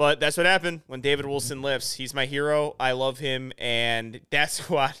 But that's what happened when David Wilson lifts. He's my hero. I love him. And that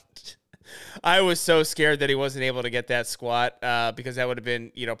squat, I was so scared that he wasn't able to get that squat because that would have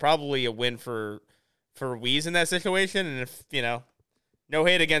been, probably a win for Weeze in that situation. And if, no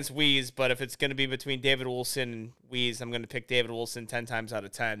hate against Weeze, but if it's going to be between David Wilson and Weeze, I'm going to pick David Wilson 10 times out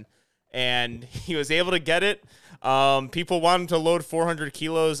of 10. And he was able to get it. People wanted to load 400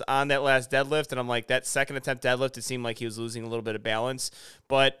 kilos on that last deadlift, and I'm like, that second attempt deadlift, it seemed like he was losing a little bit of balance.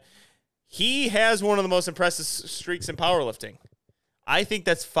 But he has one of the most impressive streaks in powerlifting. I think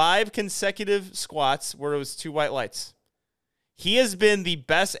that's 5 consecutive squats where it was 2 white lights. He has been the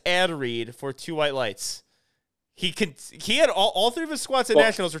best ad read for 2 white lights. He had all 3 of his squats at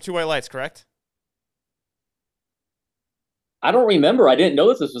nationals were 2 white lights, correct? I don't remember. I didn't know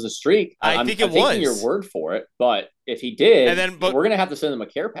that this was a streak. I'm taking your word for it, but if he did, we're going to have to send him a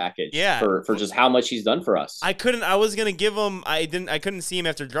care package for just how much he's done for us. I was going to give him, I couldn't see him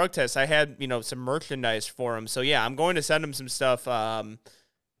after drug tests. I had, some merchandise for him. So yeah, I'm going to send him some stuff. After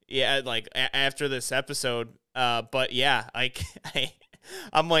this episode. But yeah,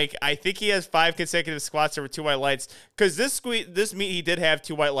 I'm like, I think he has 5 consecutive squats over 2 white lights, because this meet he did have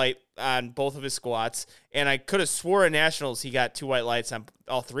 2 white light on both of his squats, and I could have swore at nationals he got 2 white lights on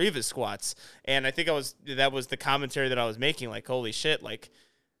all 3 of his squats, and I think that was the commentary that I was making, like, holy shit, like,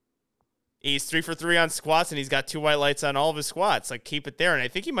 he's 3 for 3 on squats, and he's got 2 white lights on all of his squats. Like, keep it there. And I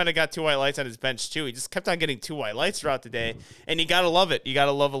think he might have got 2 white lights on his bench too. He just kept on getting 2 white lights throughout the day, and you gotta love it. You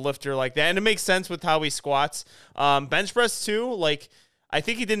gotta love a lifter like that, and it makes sense with how he squats. Bench press too, like, I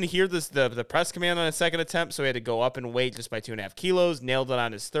think he didn't hear the press command on his second attempt, so he had to go up and weight just by 2.5 kilos, nailed it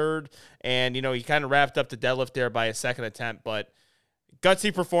on his third, and, he kind of wrapped up the deadlift there by his second attempt, but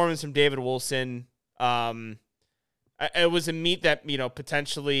gutsy performance from David Wilson. It was a meet that,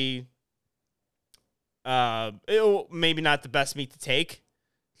 potentially, maybe not the best meet to take,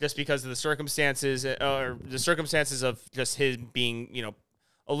 just because of the circumstances, or the circumstances of just his being,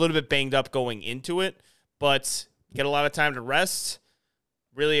 a little bit banged up going into it, but get a lot of time to rest.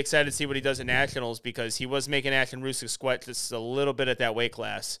 Really excited to see what he does at nationals, because he was making Ashton Rusick sweat just a little bit at that weight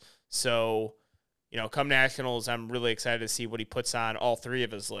class. So, come nationals, I'm really excited to see what he puts on all 3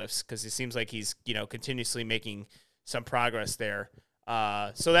 of his lifts, because it seems like he's, continuously making some progress there.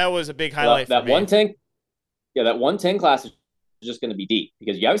 So that was a big highlight for me. 110, that 110 class is just going to be deep,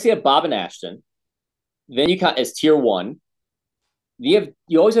 because you obviously have Bob and Ashton. Then you got as tier 1. You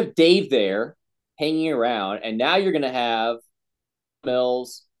always have Dave there hanging around, and now you're going to have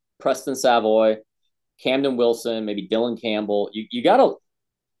Mills, Preston Savoy, Camden Wilson, maybe Dylan Campbell. You gotta.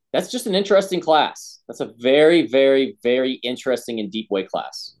 That's just an interesting class. That's a very, very, very interesting and deep weight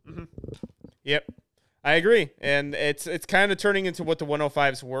class. Mm-hmm. Yep, I agree, and it's kind of turning into what the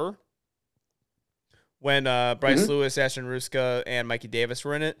 105s were when Bryce Lewis, Ashton Ruska, and Mikey Davis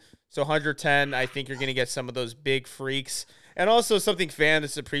were in it. So 110, I think you're going to get some of those big freaks, and also something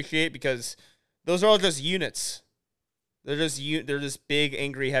fans appreciate, because those are all just units. They're just big,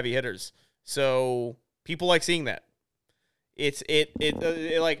 angry, heavy hitters. So people like seeing that.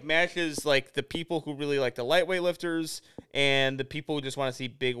 It like matches like the people who really like the lightweight lifters and the people who just want to see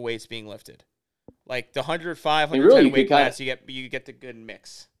big weights being lifted. Like the 105, 110 weight class, you get the good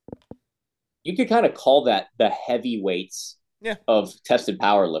mix. You could kind of call that the heavyweights of tested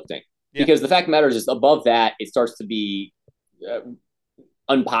powerlifting, because the fact of the matter is above that it starts to be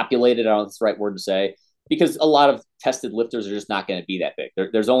unpopulated. I don't know if that's the right word to say, because a lot of tested lifters are just not going to be that big.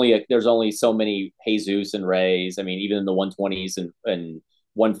 There's only so many Jesus and Rays. I mean, even in the 120s and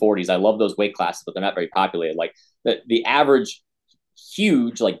 140s, I love those weight classes, but they're not very populated. Like the average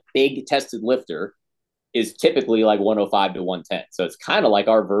huge, like big tested lifter is typically like 105 to 110. So it's kind of like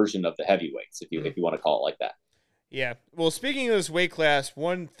our version of the heavyweights, if you want to call it like that. Yeah. Well, speaking of this weight class,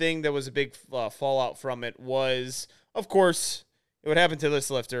 one thing that was a big fallout from it was, of course, what happened to this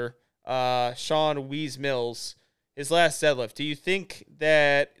lifter, Sean Weeze Mills, his last deadlift. Do you think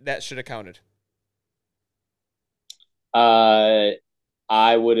that should have counted? I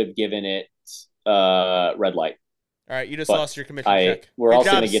would have given it red light. All right, you just But lost your commission check. We're Good also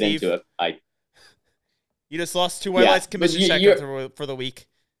job, going to get Steve. into it. You just lost 2 white lights commission check for the week.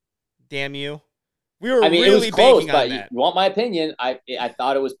 Damn you. We were really it was close, banking but on that. you want my opinion? I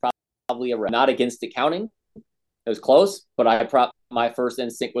thought it was probably a red. Not against it counting. It was close, but my first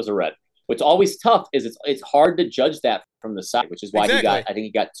instinct was a red. What's always tough is it's hard to judge that from the side, which is why I think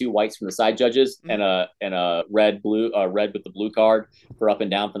he got 2 whites from the side judges and a red with the blue card for up and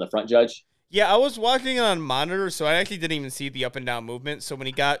down from the front judge. Yeah, I was watching it on monitor, so I actually didn't even see the up and down movement. So when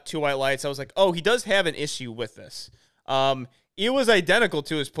he got 2 white lights, I was like, oh, he does have an issue with this. It was identical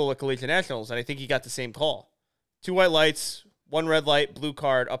to his Pula Collegiate Nationals, and I think he got the same call. 2 white lights, 1 red light, blue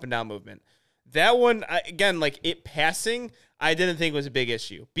card, up and down movement. That one, again, like it passing, I didn't think was a big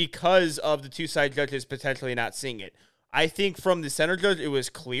issue because of the 2 side judges potentially not seeing it. I think from the center judge, it was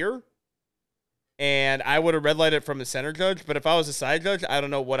clear. And I would have red lighted from the center judge, but if I was a side judge, I don't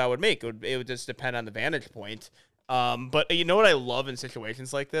know what I would make. It would just depend on the vantage point. But you know what I love in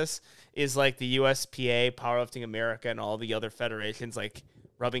situations like this is like the USPA, Powerlifting America, and all the other federations like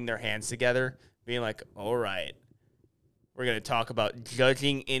rubbing their hands together, being like, all right, we're going to talk about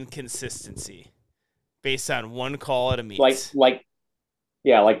judging inconsistency based on 1 call at a meet. Like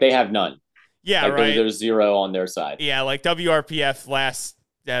they have none. Yeah, like right. There's 0 on their side. Yeah, like WRPF last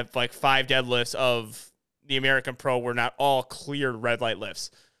have like 5 deadlifts of the American Pro were not all cleared red light lifts.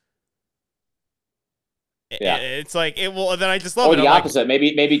 Yeah, it's like it will. Then I just love or it. the opposite.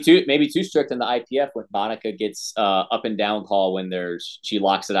 Maybe too strict in the IPF when Monica gets up and down call when she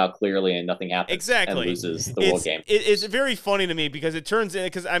locks it out clearly and nothing happens. Exactly, and loses the world game. It's very funny to me because it turns in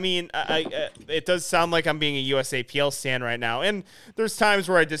because I mean it does sound like I'm being a USAPL stan right now, and there's times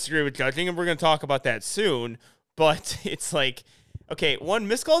where I disagree with judging, and we're going to talk about that soon. But it's like, okay, 1,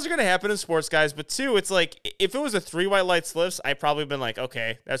 missed calls are going to happen in sports, guys. But 2, it's like, if it was a 3 white light lifts, I'd probably been like,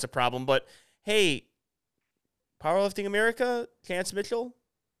 okay, that's a problem. But, hey, Powerlifting America, Chance Mitchell,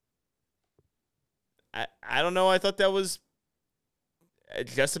 I don't know. I thought that was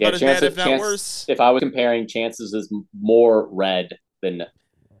just about as bad, if not worse. If I was comparing, Chance's is more red than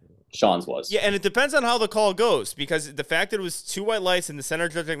Sean's was. Yeah, and it depends on how the call goes, because the fact that it was 2 white lights and the center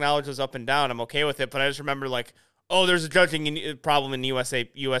judge acknowledged was up and down, I'm okay with it. But I just remember like, oh, there's a judging problem in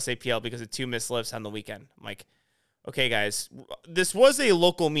USAPL because of 2 missed lifts on the weekend. I'm like, okay, guys, this was a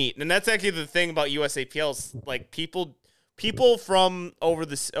local meet, and that's actually the thing about USAPLs. Like people from over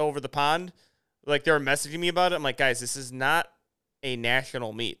the pond, like they were messaging me about it. I'm like, guys, this is not a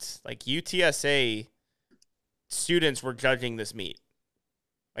national meet. Like UTSA students were judging this meet,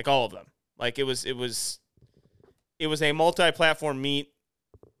 like all of them. Like it was a multi-platform meet.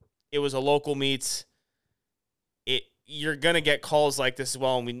 It was a local meet. You're gonna get calls like this as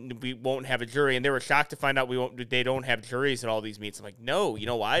well, and we won't have a jury. And they were shocked to find out they don't have juries at all these meets. I'm like, no, you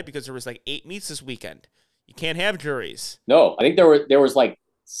know why? Because there was like 8 meets this weekend. You can't have juries. No, I think there was like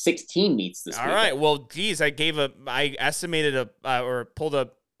 16 meets this weekend. All right, well, geez, I estimated or pulled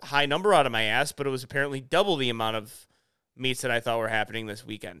a high number out of my ass, but it was apparently double the amount of meets that I thought were happening this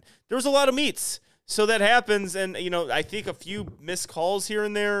weekend. There was a lot of meets, so that happens, and I think a few missed calls here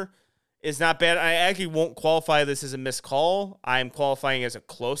and there is not bad. I actually won't qualify this as a missed call. I'm qualifying as a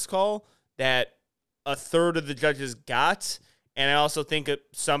close call that a third of the judges got, and I also think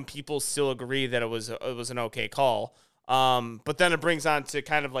some people still agree that it was an okay call. But then it brings on to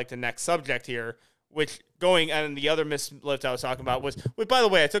kind of like the next subject here, which going and the other missed lift I was talking about was. By the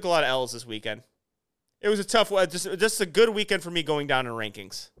way, I took a lot of L's this weekend. It was a tough, just a good weekend for me going down in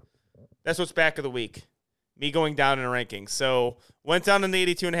rankings. That's what's back of the week. Me going down in rankings. So went down in the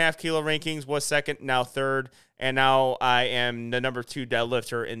 82.5 kilo rankings, was second, now third, and now I am the number 2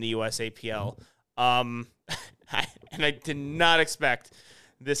 deadlifter in the USAPL. And I did not expect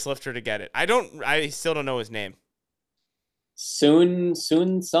this lifter to get it. I still don't know his name. Soon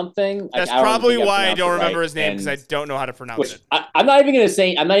something. That's probably why I don't remember his name, because I don't know how to pronounce it. I'm not even gonna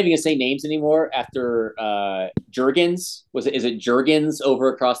say names anymore after Jurgens. Is it Jurgens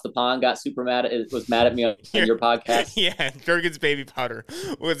over across the pond was mad at me on your podcast? Yeah, Jurgens Baby Powder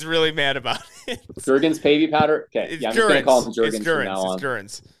was really mad about it. Jurgens Baby Powder? Okay. It's I'm just gonna call him Jurgens from now on. It's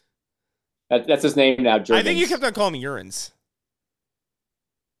Jurgens. That's his name now, Jurgens. I think you kept on calling me Urins.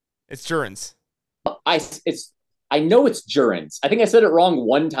 It's Jurgens. I know it's Jurgens. I think I said it wrong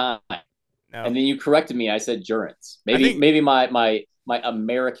one time. No. And then you corrected me. I said Jurgens. think- Maybe my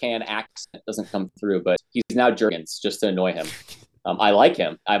American accent doesn't come through, but he's now Jurgens just to annoy him. I like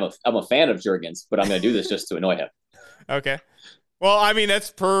him. I'm a fan of Jurgens, but I'm going to do this just to annoy him. Okay. Well, I mean,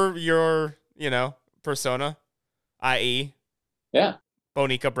 that's per your, persona, i.e. Yeah.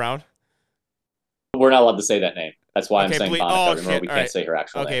 Bonica Brown. We're not allowed to say that name. That's why I'm saying bleep. Monica. Oh, Remember, shit. we All can't right. say her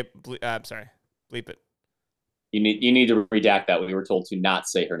actual name. Okay. I'm sorry. Bleep it. You need to redact that. We were told to not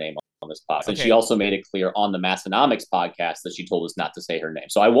say her name on this podcast. And Okay. she also made it clear on the Massonomics podcast that she told us not to say her name.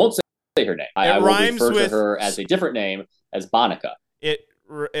 So I won't say her name. I will rhymes refer to with- her as a different name, as Bonica. It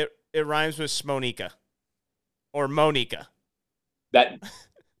rhymes with Smonica. Or Monica. That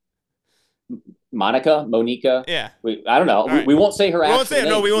Monica, Yeah. I don't know. right. We won't say her We actual won't say it.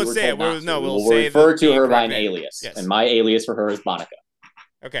 name. No, we won't were say it. told not to. We'll We'll say refer the to her by correct an name. alias. Yes. And my alias for her is Bonica.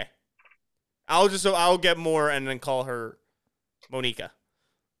 Okay. I'll get more and then call her Monica.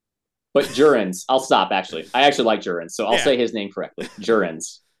 But Jurgens, I'll stop actually. I actually like Jurgens, so I'll Yeah. say his name correctly.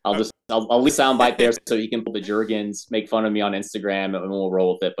 Jurgens. I'll leave soundbite there so he can pull the Jurgens, make fun of me on Instagram, and we'll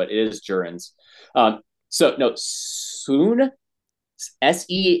roll with it. But it is Jurgens. Soon,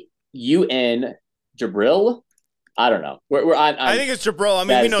 Seun Jabril. I don't know. I think it's Jabril. I mean,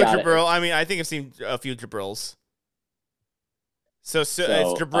 we Dad's know got it. Jabril. I mean, I think I've seen a few Jabrils. So it's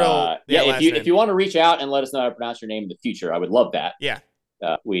Jabril. If you want to reach out and let us know how to pronounce your name in the future, I would love that. Yeah.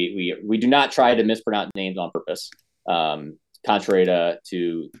 We do not try to mispronounce names on purpose, contrary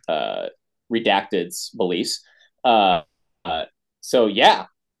to Redacted's beliefs.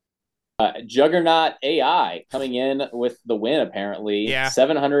 Juggernaut AI coming in with the win, apparently. Yeah.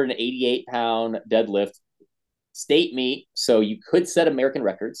 788-pound deadlift state meet. So you could set American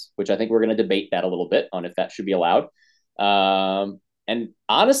records, which I think we're going to debate that a little bit on if that should be allowed. And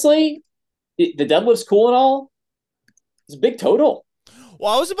honestly, the deadlift's cool and all. It's a big total.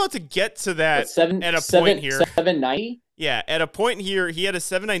 Well, I was about to get to that at a point here. 790. Yeah, at a point here, he had a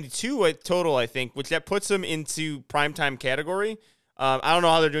 792 total, I think, which that puts him into primetime category. I don't know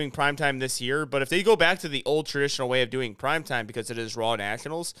how they're doing primetime this year, but if they go back to the old traditional way of doing primetime because it is Raw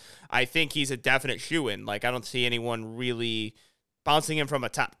Nationals, I think he's a definite shoe-in. Like, I don't see anyone really bouncing him from a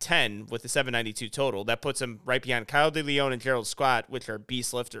top 10 with the 792 total. That puts him right behind Kyle De Leon and Gerald Scott, which are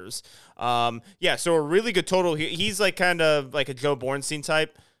beast lifters. So a really good total. He's like kind of like a Joe Bornstein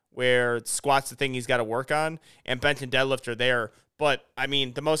type, where squat's the thing he's got to work on, and bench and deadlift are there. But, I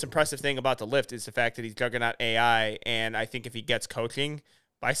mean, the most impressive thing about the lift is the fact that he's Juggernaut AI, and I think if he gets coaching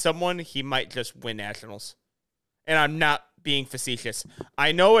by someone, he might just win nationals. And I'm not being facetious.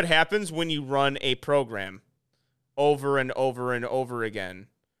 I know it happens when you run a program over and over and over again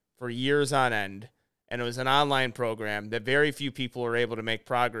for years on end, and it was an online program that very few people are able to make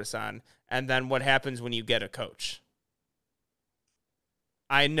progress on, and then what happens when you get a coach?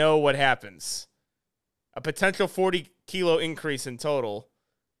 I know what happens. A potential 40-kilo increase in total,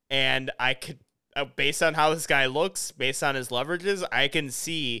 and I could, based on how this guy looks, based on his leverages, I can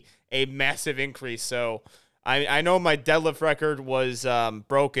see a massive increase. So I know my deadlift record was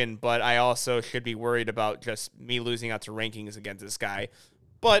broken, but I also should be worried about just me losing out to rankings against this guy.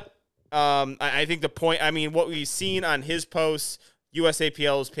 But I think the point, I mean, what we've seen on his posts,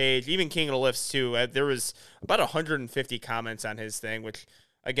 USAPL's page, even King of the Lifts too, there was about 150 comments on his thing, which,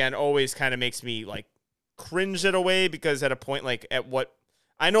 again, always kind of makes me, like, cringe it away, because at a point, like, at what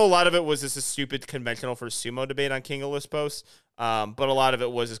I know, a lot of it was just a stupid conventional for sumo debate on King of List posts, but a lot of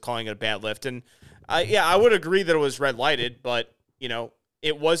it was just calling it a bad lift. And I would agree that it was red lighted, but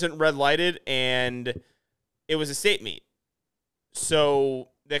it wasn't red lighted, and it was a state meet, so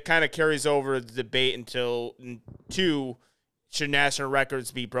that kind of carries over the debate until should national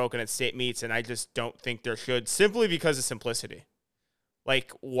records be broken at state meets, and I just don't think there should, simply because of simplicity.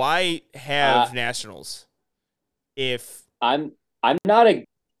 Like, why have nationals if I'm not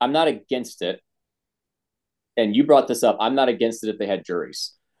against it, and you brought this up. I'm not against it if they had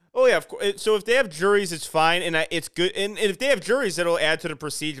juries. Oh yeah, of course. So if they have juries, it's fine, and it's good. And if they have juries, it'll add to the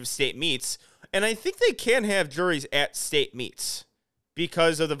prestige of state meets. And I think they can have juries at state meets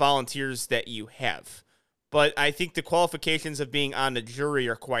because of the volunteers that you have. But I think the qualifications of being on the jury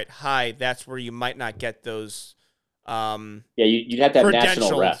are quite high. That's where you might not get those. You'd have to have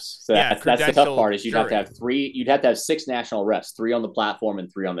national credentialed- refs. So that's the tough credentialed part, is you'd have to have three. You'd have to have 6 national refs, 3 on the platform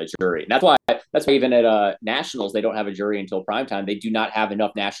and 3 on the jury. And that's why even at nationals they don't have a jury until primetime. They do not have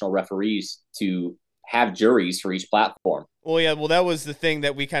enough national referees to have juries for each platform. Well, yeah. Well, that was the thing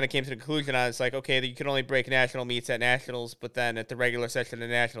that we kind of came to the conclusion on. It's like, okay, you can only break national meets at nationals, but then at the regular session of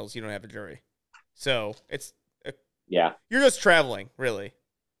nationals, you don't have a jury. So it's you're just traveling, really.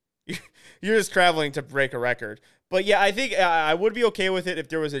 You're just traveling to break a record. But yeah, I think I would be okay with it if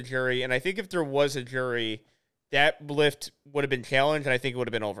there was a jury, and I think if there was a jury, that lift would have been challenged, and I think it would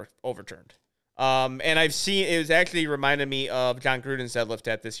have been overturned. And I've seen it was actually reminded me of John Gruden's deadlift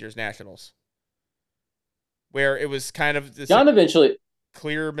at this year's Nationals, where it was kind of this John eventually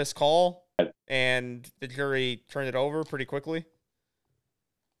clear miscall, and the jury turned it over pretty quickly.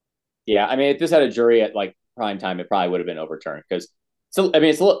 Yeah, I mean, if this had a jury at like prime time, it probably would have been overturned because. So I mean,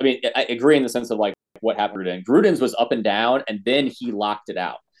 it's a little. I mean, I agree in the sense of like what happened to Gruden. Gruden's was up and down, and then he locked it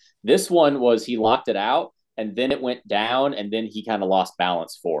out. This one was he locked it out, and then it went down, and then he kind of lost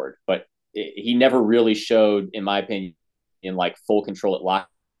balance forward. But he never really showed, in my opinion, in like full control at lockout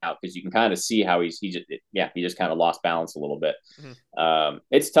because you can kind of see how he just kind of lost balance a little bit. Mm-hmm.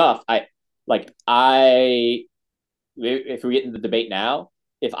 It's tough. If we get into the debate now,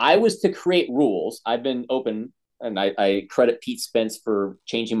 if I was to create rules, I've been open, and I credit Pete Spence for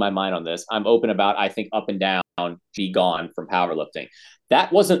changing my mind on this. I'm open about, I think up and down be gone from powerlifting.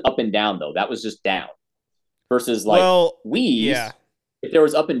 That wasn't up and down though. That was just down versus like Weeze. If there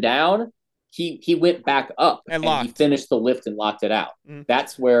was up and down, he went back up and he finished the lift and locked it out. Mm.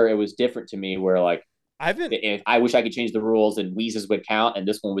 That's where it was different to me where like, I wish I could change the rules and Weeze's would count and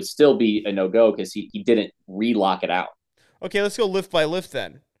this one would still be a no-go because he didn't re-lock it out. Okay, let's go lift by lift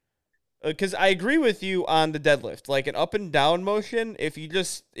then. Because I agree with you on the deadlift. Like an up and down motion, if you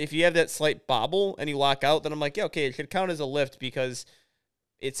have that slight bobble and you lock out, then I'm like, yeah, okay, it should count as a lift because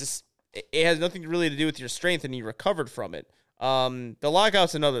it has nothing really to do with your strength and you recovered from it. The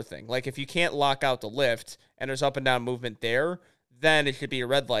lockout's another thing. Like if you can't lock out the lift and there's up and down movement there, then it should be a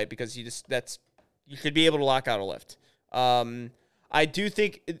red light because you should be able to lock out a lift. Do you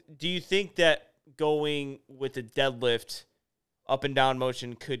think that going with the deadlift up and down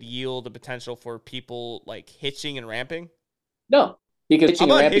motion could yield the potential for people like hitching and ramping? No, because hitching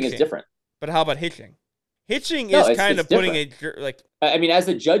and ramping is different. But how about hitching? Hitching is kind of putting I mean, as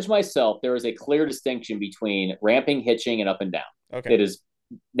a judge myself, there is a clear distinction between ramping, hitching, and up and down. Okay. It is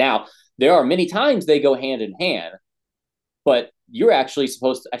now there are many times they go hand in hand, but you're actually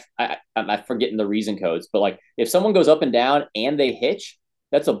supposed to. I'm forgetting the reason codes, but like if someone goes up and down and they hitch,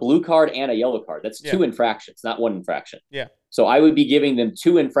 that's a blue card and a yellow card. That's two infractions, not one infraction. Yeah. So I would be giving them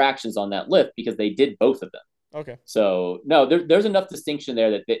 2 infractions on that lift because they did both of them. Okay. So no, there's enough distinction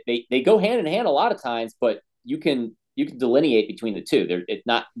there that they go hand in hand a lot of times, but you can delineate between the two.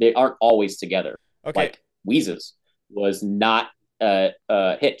 They aren't always together. Okay. Like Weeze's was not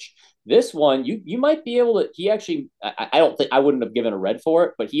hitch. This one, you might be able to. He actually, I wouldn't have given a red for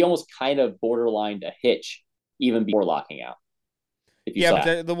it, but he almost kind of borderlined a hitch even before locking out.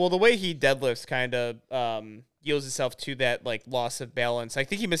 But the way he deadlifts kind of yields itself to that like loss of balance. I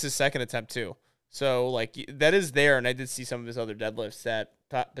think he missed his second attempt too. So like that is there, and I did see some of his other deadlifts that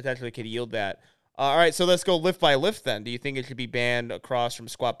potentially could yield that. All right, so let's go lift by lift then. Do you think it should be banned across from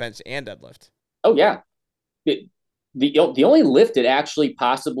squat, bench, and deadlift? Oh yeah, the only lift that actually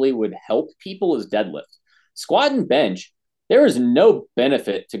possibly would help people is deadlift. Squat and bench, there is no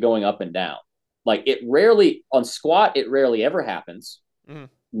benefit to going up and down. Like on squat, it rarely ever happens. Mm-hmm.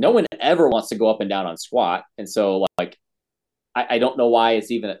 No one ever wants to go up and down on squat. And so like, I don't know why it's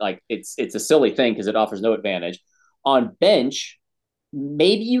even like, it's a silly thing because it offers no advantage. On bench,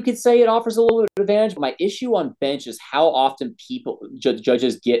 maybe you could say it offers a little bit of advantage, but my issue on bench is how often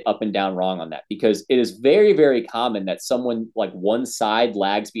judges get up and down wrong on that, because it is very, very common that someone like one side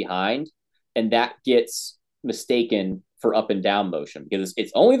lags behind and that gets mistaken for up and down motion because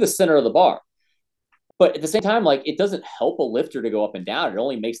it's only the center of the bar. But at the same time, like it doesn't help a lifter to go up and down. It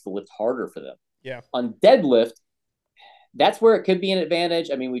only makes the lift harder for them. Yeah. On deadlift, that's where it could be an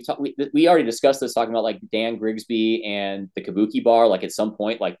advantage. I mean, we already discussed this talking about like Dan Grigsby and the Kabuki bar. Like at some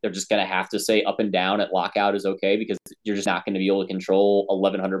point, like they're just going to have to say up and down at lockout is okay because you're just not going to be able to control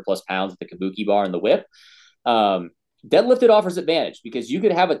 1,100 plus pounds with the Kabuki bar and the whip. Deadlift, it offers advantage because you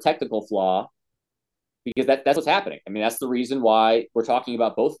could have a technical flaw because that's what's happening. I mean, that's the reason why we're talking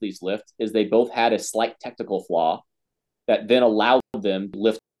about both of these lifts is they both had a slight technical flaw that then allowed them to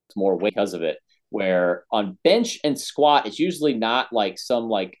lift more weight because of it. Where on bench and squat, it's usually not like some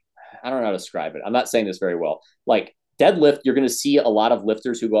like, I don't know how to describe it. I'm not saying this very well. Like deadlift, you're going to see a lot of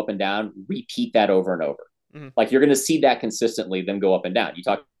lifters who go up and down repeat that over and over. Mm-hmm. Like you're going to see that consistently, them go up and down. You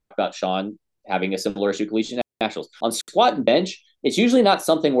talk about Sean having a similar issue collegiate nationals. On squat and bench, it's usually not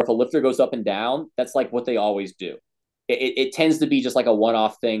something where if a lifter goes up and down, that's like what they always do. It tends to be just like a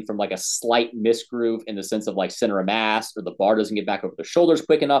one-off thing from like a slight misgroove in the sense of like center of mass or the bar doesn't get back over the shoulders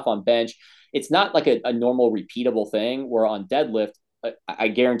quick enough on bench. It's not like a normal repeatable thing where on deadlift, I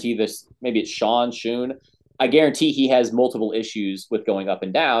guarantee this, maybe it's Sean Shoon. I guarantee he has multiple issues with going up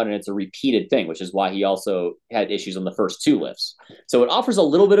and down, and it's a repeated thing, which is why he also had issues on the first 2 lifts. So it offers a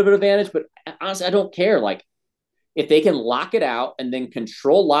little bit of an advantage, but honestly, I don't care. Like, if they can lock it out and then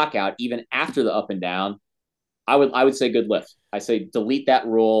control lockout even after the up and down, I would say good lift. I say delete that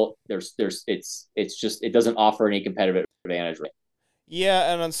rule. It's just it doesn't offer any competitive advantage.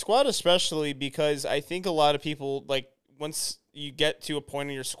 Yeah, and on squat especially, because I think a lot of people, like, once you get to a point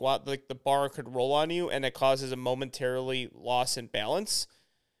in your squat, like, the bar could roll on you and it causes a momentarily loss in balance.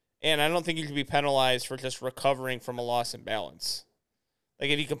 And I don't think you can be penalized for just recovering from a loss in balance.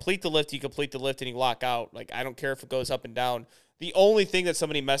 Like, if you complete the lift, and you lock out. Like, I don't care if it goes up and down. The only thing that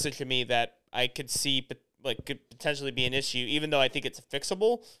somebody messaged to me that I could see, like, could potentially be an issue, even though I think it's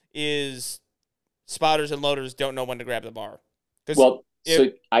fixable, is spotters and loaders don't know when to grab the bar. Well, so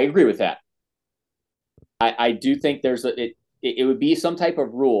I agree with that. I do think it would be some type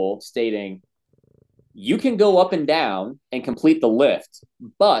of rule stating you can go up and down and complete the lift,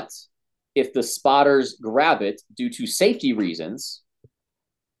 but if the spotters grab it due to safety reasons,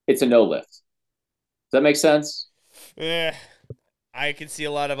 it's a no lift. Does that make sense? Yeah, I can see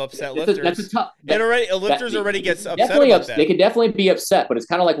a lot of upset lifters. That's a tough. Lifters already gets upset about that. They could definitely be upset, but it's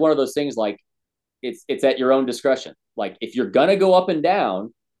kind of like one of those things. Like, it's at your own discretion. Like, if you're gonna go up and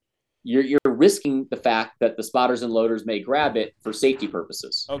down, you're risking the fact that the spotters and loaders may grab it for safety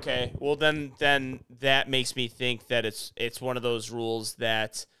purposes. Okay, well then that makes me think that it's one of those rules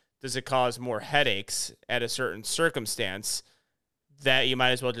that, does it cause more headaches at a certain circumstance, that you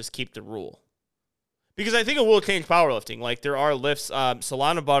might as well just keep the rule. Because I think it will change powerlifting. Like, there are lifts.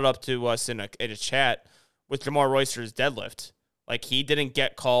 Solana brought up to us in a chat with Jamar Royster's deadlift. Like, he didn't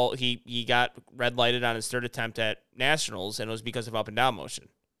get called. He got red lighted on his 3rd attempt at nationals, and it was because of up and down motion.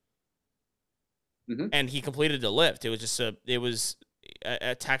 Mm-hmm. And he completed the lift. It was just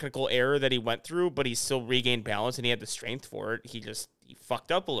a technical error that he went through, but he still regained balance and he had the strength for it. He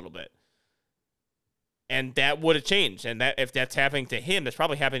fucked up a little bit. And that would have changed. And that, if that's happening to him, that's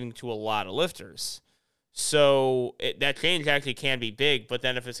probably happening to a lot of lifters. So that change actually can be big, but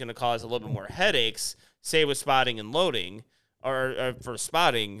then if it's going to cause a little bit more headaches, say with spotting and loading, or for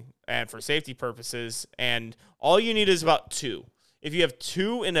spotting and for safety purposes, and all you need is about 2. If you have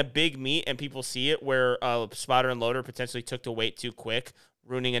 2 in a big meet and people see it where a spotter and loader potentially took the weight too quick,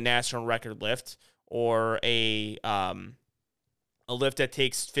 ruining a national record lift, or a lift that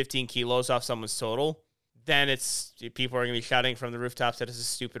takes 15 kilos off someone's total, then people are going to be shouting from the rooftops that it's a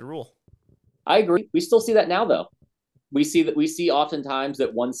stupid rule. I agree. We still see that now, though. We see oftentimes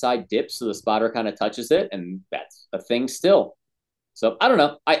that one side dips, so the spotter kind of touches it, and that's a thing still. So I don't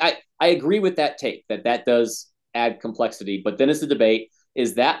know. I agree with that take that does add complexity, but then it's a debate: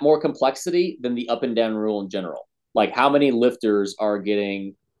 is that more complexity than the up and down rule in general? Like, how many lifters are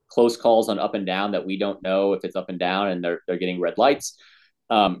getting close calls on up and down that we don't know if it's up and down, and they're getting red lights,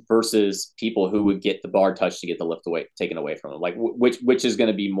 versus people who would get the bar touched to get the lift taken away from them? Like, which is going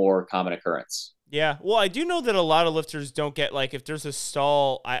to be more common occurrence? Yeah, well, I do know that a lot of lifters don't get, like, if there's a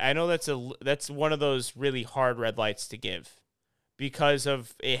stall. I know that's one of those really hard red lights to give, because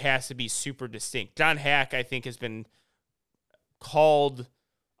of it has to be super distinct. John Hack, I think, has been called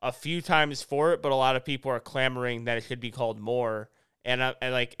a few times for it, but a lot of people are clamoring that it should be called more. And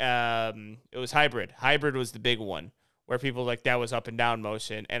it was hybrid. Hybrid was the big one where people like that was up and down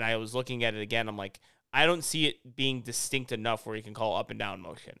motion. And I was looking at it again. I'm like, I don't see it being distinct enough where you can call up and down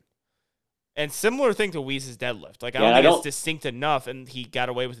motion. And similar thing to Weeze's deadlift. Like, I don't think it's distinct enough, and he got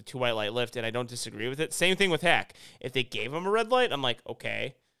away with the 2 white light lift, and I don't disagree with it. Same thing with Hack. If they gave him a red light, I'm like,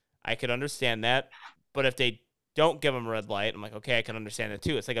 okay, I could understand that. But if they don't give him a red light, I'm like, okay, I can understand that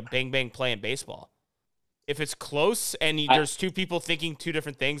too. It's like a bang-bang play in baseball. If it's close and there's 2 people thinking 2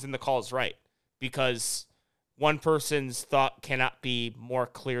 different things, then the call is right, because one person's thought cannot be more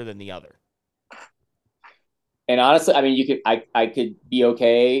clear than the other. And honestly, I mean, I could be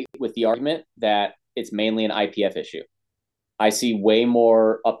okay with the argument that it's mainly an IPF issue. I see way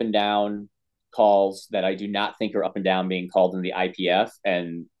more up and down calls that I do not think are up and down being called in the IPF,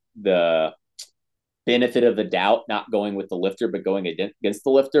 and the benefit of the doubt not going with the lifter but going against the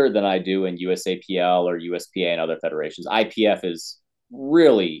lifter than I do in USAPL or USPA and other federations. IPF is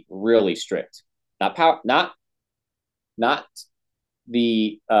really, really strict. Not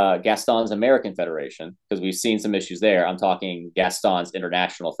the Gaston's American Federation, because we've seen some issues there. I'm talking Gaston's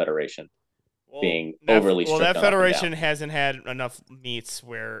International Federation being overly strict. Well, that federation hasn't had enough meets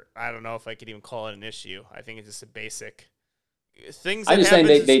where I don't know if I could even call it an issue. I think it's just a basic things. I'm just saying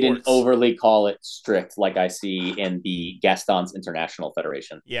they didn't overly call it strict like I see in the Gaston's International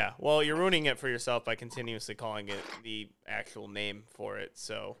Federation. Yeah, well, you're ruining it for yourself by continuously calling it the actual name for it.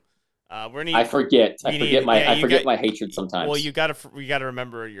 So We're gonna I forget. I we forget need- my yeah, I you forget got- my hatred sometimes. Well, you gotta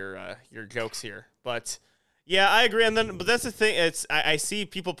remember your jokes here, but yeah, I agree. And then, but that's the thing. I see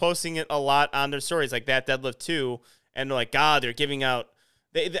people posting it a lot on their stories, like that deadlift too, and they're like, God, they're giving out.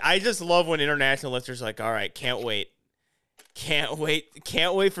 I just love when international lifters are like, all right, can't wait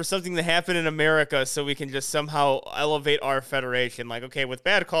for something to happen in America so we can just somehow elevate our federation. Like, okay, with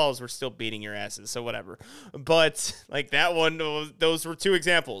bad calls, we're still beating your asses, so whatever. But like that one, those were two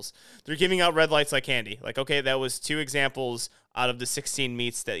examples. They're giving out red lights like candy. Like, okay, that was two examples out of the 16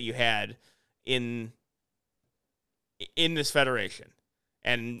 meets that you had in this federation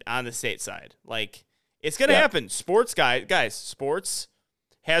and on the state side. Like, it's gonna happen. Sports guys, sports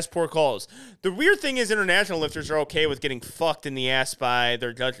has poor calls. The weird thing is international lifters are okay with getting fucked in the ass by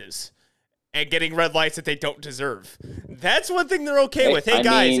their judges and getting red lights that they don't deserve. That's one thing they're okay with. Hey, I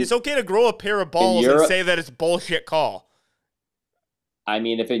guys, mean, it's okay to grow a pair of balls and say that it's bullshit call. I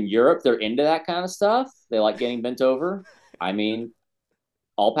mean, if in Europe they're into that kind of stuff, they like getting bent over. I mean,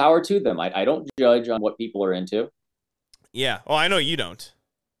 all power to them. I don't judge on what people are into. Yeah. Oh, I know you don't.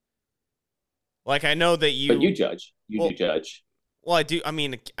 Like, I know that you... But you judge. You do judge. Well, I do. I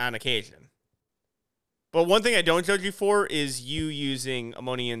mean, on occasion. But one thing I don't judge you for is you using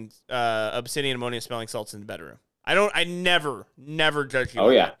obsidian ammonia smelling salts in the bedroom. I never judge you. Oh,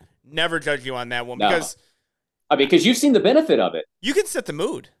 yeah. That. Never judge you on that one No. because because you've seen the benefit of it. you can set the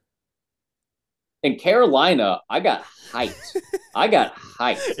mood. In Carolina, I got hyped.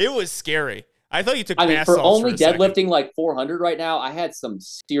 It was scary. I thought you took I mean, bath for salts only a second. deadlifting like 400 right now, I had some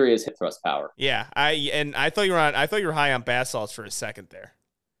serious hip thrust power. Yeah, I thought you were high on bath salts for a second there.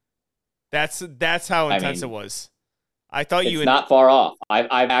 That's how intense it was. I thought It's not far off.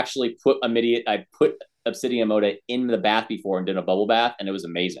 I've actually put Obsidian Moda in the bath before and did a bubble bath, and it was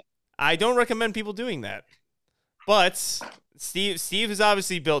amazing. I don't recommend people doing that. But Steve is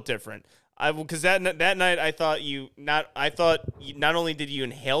obviously built different. Because that night I thought not only did you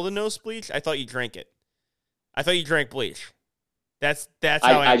inhale the nose bleach, I thought you drank it. I thought you drank bleach. That's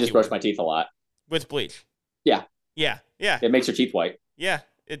how I just brush my teeth a lot with bleach. Yeah. Yeah. It makes your teeth white. Yeah,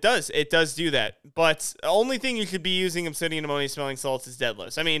 it does. It does do that. But the only thing you should be using obsidian ammonia smelling salts is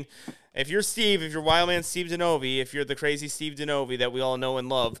deadlifts. I mean, if you're Wildman Steve Denovi, if you're the crazy Steve Denovi that we all know and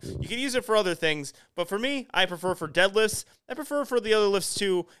love, you can use it for other things. But for me, I prefer for deadlifts. I prefer for the other lifts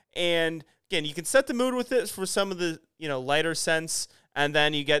too. And again, you can set the mood with it for some of the, lighter scents. And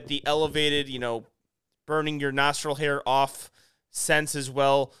then you get the elevated, burning your nostril hair off scents as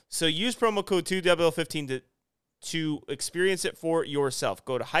well. So use promo code 2WL15 to experience it for yourself.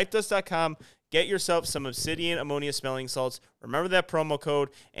 Go to hypedust.com. Get yourself some obsidian ammonia smelling salts. Remember that promo code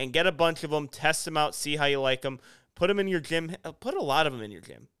and get a bunch of them. Test them out. See how you like them. Put them in your gym. Put a lot of them in your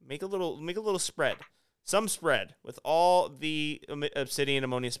gym. Make a little spread. Some spread with all the obsidian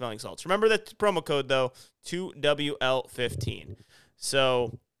ammonia smelling salts. Remember that promo code though, 2WL15.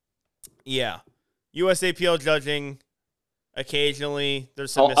 So, yeah, USAPL judging. Occasionally,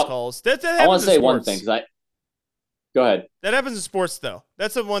 there's some missed calls. That I want to say one sports. thing Go ahead. That happens in sports, though.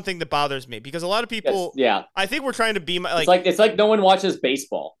 That's the one thing that bothers me because a lot of people. Yes, yeah. I think we're trying to be it's like no one watches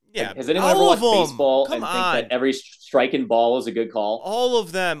baseball. Yeah. Like, has anyone ever watched baseball Come and think on. that every striking ball is a good call? All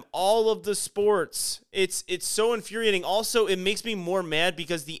of them, all of the sports. It's so infuriating. Also, it makes me more mad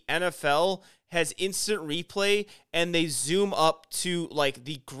because the NFL has instant replay and they zoom up to like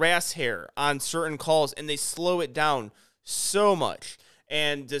the grass hair on certain calls and they slow it down so much.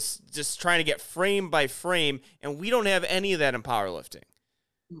 And just trying to get frame by frame, and we don't have any of that in powerlifting.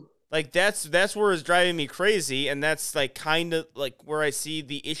 Like that's where it's driving me crazy, and that's like kind of like where I see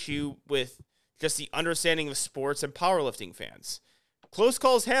the issue with just the understanding of sports and powerlifting fans. Close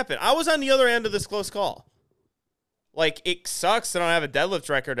calls happen. I was on the other end of this close call. Like, it sucks that I don't have a deadlift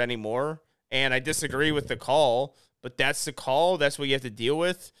record anymore, and I disagree with the call, but that's the call. That's what you have to deal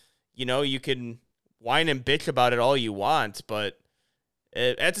with. You can whine and bitch about it all you want, but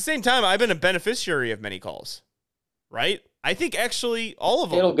at the same time, I've been a beneficiary of many calls, right? I think actually all of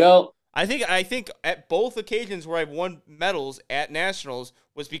them. It'll go. I think at both occasions where I've won medals at nationals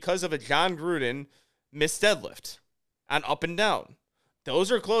was because of a John Gruden missed deadlift on up and down.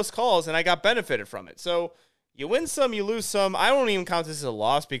 Those are close calls, and I got benefited from it. So you win some, you lose some. I don't even count this as a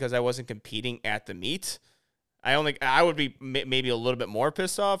loss because I wasn't competing at the meet. I would be maybe a little bit more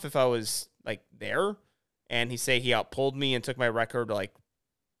pissed off if I was like there, and he outpulled me and took my record like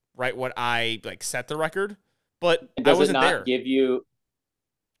right when I like set the record, but I wasn't there. Do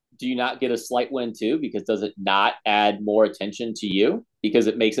you not get a slight win too? Because does it not add more attention to you? Because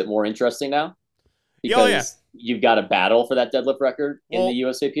it makes it more interesting now? Because you've got to battle for that deadlift record in the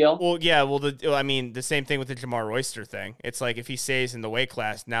USAPL. Well, yeah. Well, the same thing with the Jamar Royster thing. It's like if he stays in the weight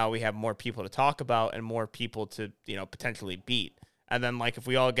class, now we have more people to talk about and more people to, potentially beat. And then, like, if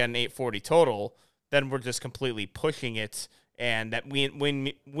we all get an 840 total, then we're just completely pushing it, and that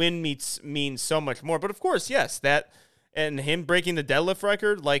win means so much more. But of course, yes, that and him breaking the deadlift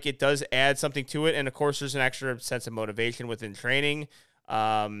record, like, it does add something to it. And of course, there's an extra sense of motivation within training.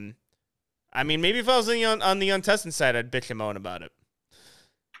 I mean, maybe if I was on the untested side, I'd bitch and moan about it,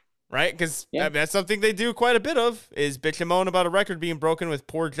 right? Because that's something they do quite a bit of, is bitch and moan about a record being broken with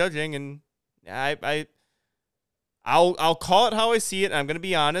poor judging. And I'll call it how I see it. I'm going to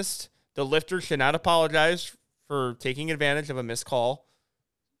be honest. The lifter should not apologize for taking advantage of a missed call.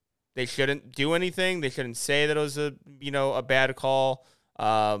 They shouldn't do anything. They shouldn't say that it was a bad call.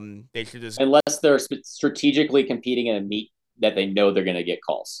 They should just, unless they're strategically competing in a meet that they know they're going to get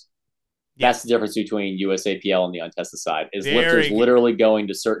calls. That's the difference between USAPL and the untested side, is lifters literally going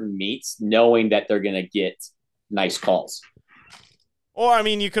to certain meets knowing that they're going to get nice calls. Or, I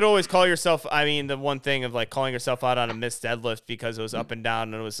mean, you could always call yourself, the one thing of, like, calling yourself out on a missed deadlift because it was up and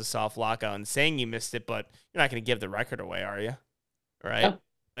down and it was a soft lockout and saying you missed it, but you're not going to give the record away, are you? Right? Yeah.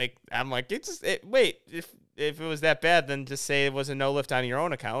 Like, I'm like, wait, if it was that bad, then just say it was a no lift on your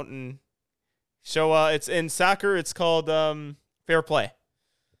own account. And so it's in soccer, it's called fair play.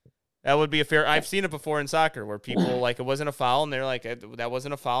 That would be a fair. I've seen it before in soccer where people, like, it wasn't a foul, and they're like, that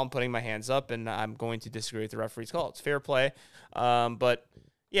wasn't a foul. I'm putting my hands up, and I'm going to disagree with the referee's call. It's fair play. But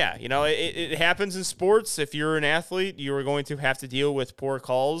yeah, it happens in sports. If you're an athlete, you are going to have to deal with poor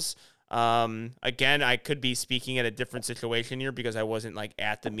calls. Again, I could be speaking at a different situation here because I wasn't, like,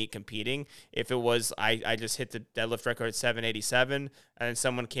 at the meet competing. If it was, I just hit the deadlift record at 787, and then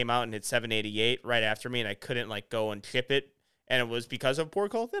someone came out and hit 788 right after me, and I couldn't, like, go and chip it, and it was because of poor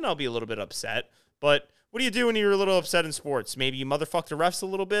call, then I'll be a little bit upset. But what do you do when you're a little upset in sports? Maybe you motherfuck the refs a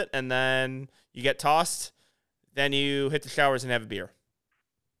little bit, and then you get tossed. Then you hit the showers and have a beer.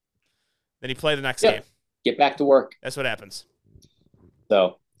 Then you play the next game. Get back to work. That's what happens.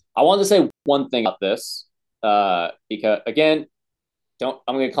 So I wanted to say one thing about this, because, again, I'm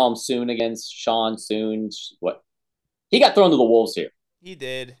going to call him Soon against Sean Soon. What? He got thrown to the wolves here. He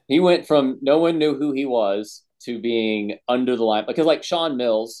did. He went from no one knew who he was to being under the line. Because, like, Sean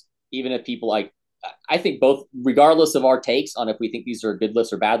Mills, even if people, like, I think both, regardless of our takes on if we think these are good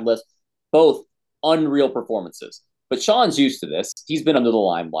lifts or bad lifts, both unreal performances. But Sean's used to this. He's been under the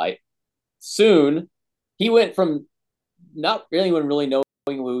limelight. Soon, he went from not really anyone really knowing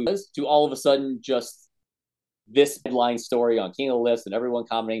who he was to all of a sudden just this headline story on King of the Lifts and everyone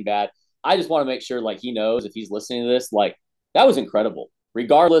commenting bad. I just want to make sure, like, he knows if he's listening to this, like, that was incredible.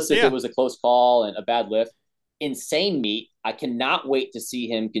 Regardless if it was a close call and a bad lift, insane meet. I cannot wait to see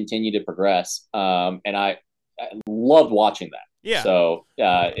him continue to progress. And I loved watching that. Yeah. So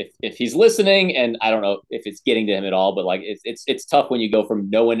if he's listening, and I don't know if it's getting to him at all, but, like, it's tough when you go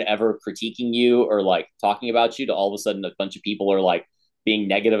from no one ever critiquing you or, like, talking about you to all of a sudden a bunch of people are, like, being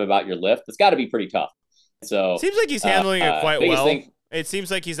negative about your lift. It's got to be pretty tough. So seems like he's handling it quite well. It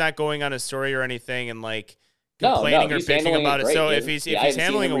seems like he's not going on a story or anything and, like, complaining or bitching about it. So if he's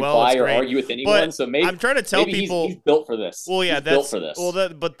handling it well, it's great. Or argue with anyone. But so maybe I'm trying to tell people he's built for this. Well, yeah, he's built for this. Well,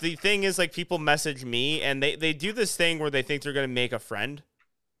 but the thing is, like, people message me and they do this thing where they think they're gonna make a friend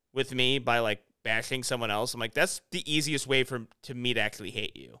with me by, like, bashing someone else. I'm like, that's the easiest way to me to actually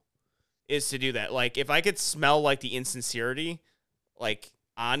hate you, is to do that. Like, if I could smell, like, the insincerity, like,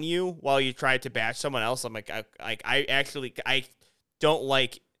 on you while you try to bash someone else, I'm like, I don't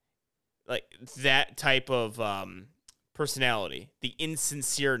like that type of personality, the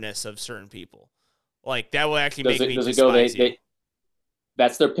insincereness of certain people. Like, that will actually make me despise you.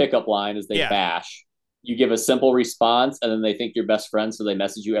 That's their pickup line, is they bash. You give a simple response, and then they think you're best friends, so they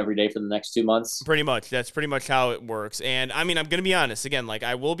message you every day for the next 2 months. Pretty much. That's pretty much how it works. And, I mean, I'm going to be honest. Again, like,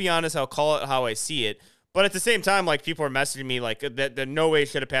 I will be honest. I'll call it how I see it. But at the same time, like, people are messaging me, like, that no way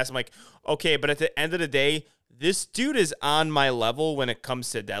should have passed. I'm like, okay, but at the end of the day, this dude is on my level when it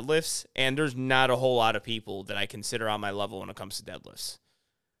comes to deadlifts, and there's not a whole lot of people that I consider on my level when it comes to deadlifts.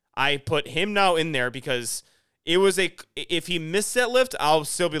 I put him now in there because if he missed that lift, I'll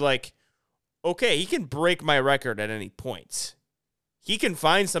still be like, okay, he can break my record at any point. He can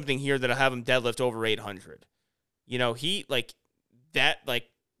find something here that'll have him deadlift over 800.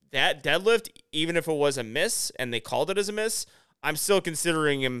 That deadlift, even if it was a miss and they called it as a miss, I'm still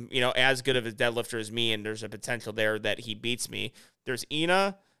considering him, as good of a deadlifter as me, and there's a potential there that he beats me. There's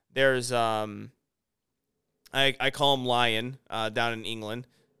Ina. There's I call him Lion down in England.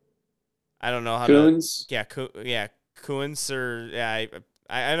 I don't know how Coons. Coons, or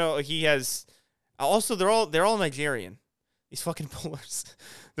I know he has Also, they're all Nigerian. These fucking pullers.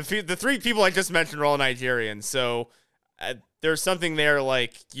 The three people I just mentioned are all Nigerian. So there's something there.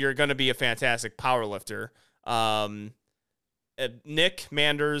 Like you're gonna be a fantastic power lifter. Nick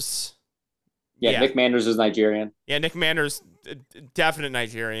Manders. Yeah, Nick Manders is Nigerian. Yeah, Nick Manders, definite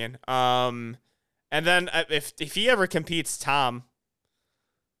Nigerian. And then if he ever competes, Tom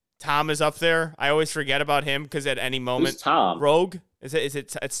is up there. I always forget about him because at any moment, Who's Tom? Rogue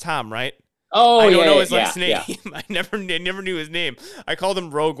it's Tom, right? Oh, I yeah, don't know his last name. yeah. I never knew his name. I called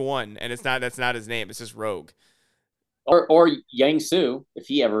him Rogue One, and that's not his name. It's just Rogue. Or Yang Su if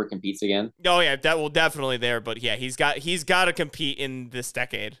he ever competes again. Oh yeah, that will definitely there. But yeah, he's got to compete in this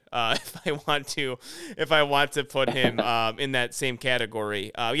decade. If I want to put him in that same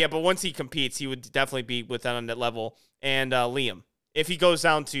category. Yeah, but once he competes, he would definitely be within on that level. And Liam, if he goes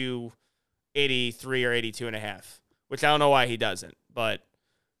down to 83 or 82.5, which I don't know why he doesn't, but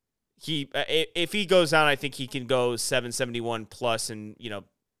if he goes down, I think he can go 771 plus, and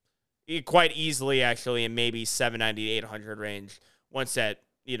quite easily actually, in maybe 790 to 800 range. Once he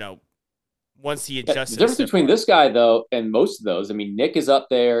adjusts. The difference between this guy though and most of those, I mean, Nick is up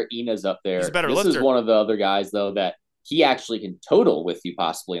there, Ina's up there. He's a better this lifter. Is one of the other guys though that he actually can total with you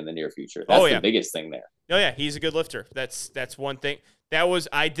possibly in the near future. That's the biggest thing there. Oh yeah, he's a good lifter. That's one thing.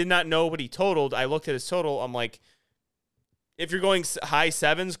 I did not know what he totaled. I looked at his total. I'm like, if you're going high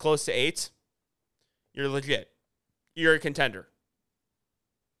sevens, close to 8s, you're legit. You're a contender.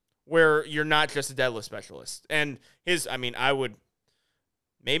 Where you're not just a deadlift specialist. And I would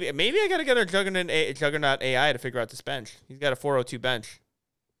maybe I gotta get a Juggernaut AI to figure out this bench. He's got a 402 bench.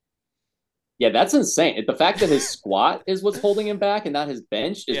 Yeah, that's insane. The fact that his squat is what's holding him back and not his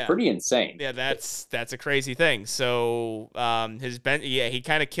bench is pretty insane. Yeah, that's a crazy thing. So his bench, he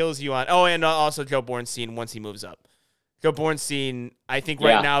kind of kills you on. Oh, and also Joe Bornstein once he moves up. Joe Bornstein, I think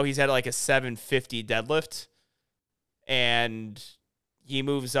right now he's at like a 750 deadlift, and he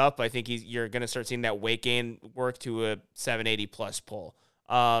moves up. I think you're gonna start seeing that weight gain work to a 780 plus pull.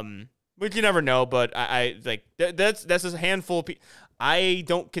 Which you never know, but I like that's a handful of people. I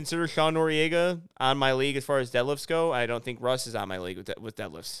don't consider Sean Noriega on my league as far as deadlifts go. I don't think Russ is on my league with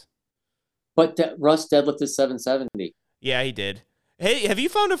deadlifts. But Russ deadlift is 770. Yeah, he did. Hey, have you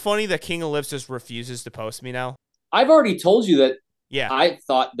found it funny that King of Lifts just refuses to post me now? I've already told you that. Yeah, I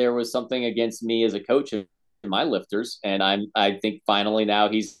thought there was something against me as a coach in my lifters, and I think finally now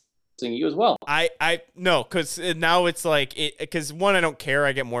he's seeing you as well. I no, because now it's like because one, I don't care.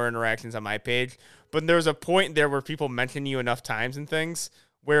 I get more interactions on my page. But there's a point there where people mention you enough times and things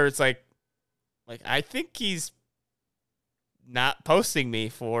where it's like I think he's not posting me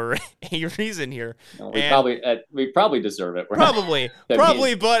for a reason here. No, we probably deserve it. Probably,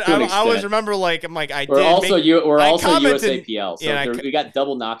 but I always remember We're also USAPL, so we got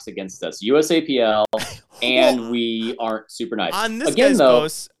double knocks against us. USAPL, and we aren't super nice. On this guy's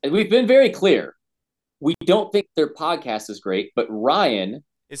post, we've been very clear. We don't think their podcast is great, but Ryan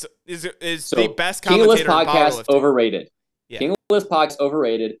is the best commentator King of List in podcast powerlifting. overrated. Yeah. King of List podcast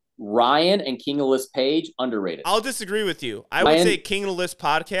overrated. Ryan and King of List page underrated. I'll disagree with you. I would say King of the List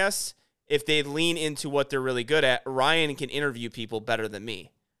podcasts, if they lean into what they're really good at, Ryan can interview people better than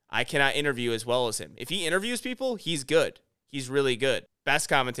me. I cannot interview as well as him. If he interviews people, he's good. He's really good. Best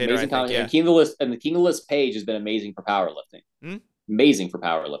commentator, amazing I think. Yeah. And the King of the List page has been amazing for powerlifting. Amazing for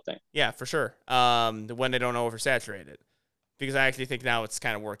powerlifting. Yeah, for sure. When they don't oversaturate it. Because I actually think now it's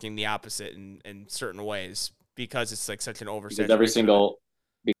kind of working the opposite in certain ways because it's like such an oversaturation.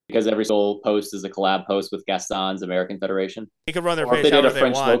 Because every single post is a collab post with Gaston's American Federation. They could run their or page if they did a however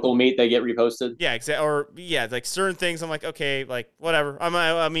French they want. local meet, they get reposted. Yeah, exactly. Or like certain things, I'm like, okay, like whatever.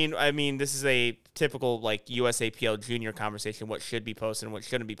 I mean, this is a typical like USAPL junior conversation. What should be posted and what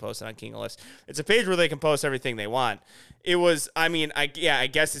shouldn't be posted on King of Lifts. It's a page where they can post everything they want. It was, I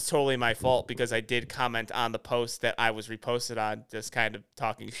guess it's totally my fault because I did comment on the post that I was reposted on, just kind of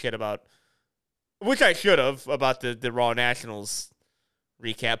talking shit about, which I should have, about the Raw Nationals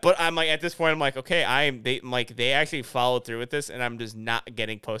recap. But I'm like, at this point, I'm like, okay, they actually followed through with this, and I'm just not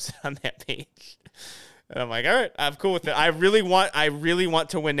getting posted on that page. And I'm like, all right, I'm cool with it. I really want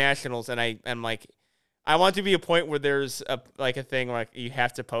to win nationals, and I'm like, I want to be a point where there's a thing like you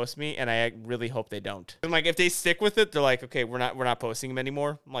have to post me, and I really hope they don't. And like if they stick with it, they're like, okay, we're not posting him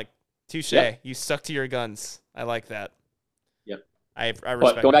anymore. I'm like, touche, yep. You stuck to your guns. I like that. Yep. I respect.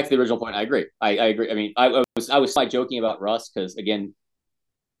 But going back to the original point, I agree. I agree. I mean, I was like joking about Russ because again,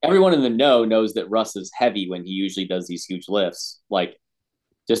 everyone in the know knows that Russ is heavy when he usually does these huge lifts. Like,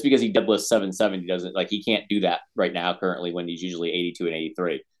 just because he deadlifts 770 doesn't, like, he can't do that right now currently when he's usually 82 and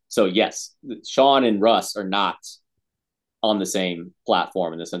 83. So, yes, Sean and Russ are not on the same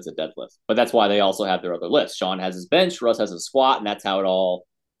platform in the sense of deadlift. But that's why they also have their other lifts. Sean has his bench, Russ has his squat, and that's how it all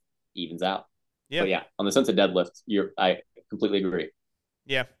evens out. Yeah. But yeah, on the sense of deadlift, I completely agree.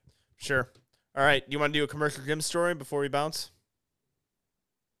 Yeah, sure. All right. You want to do a commercial gym story before we bounce?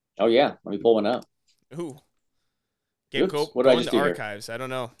 Oh yeah, let me pull one up. Ooh. What did I Go just into do here? archives. I don't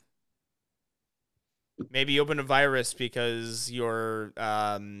know. Maybe open a virus because your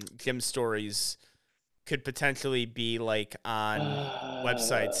gym stories could potentially be like on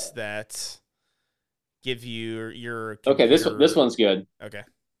websites that give you your Okay, computer. this one's good. Okay.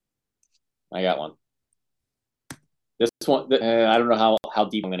 I got one. This one, I don't know how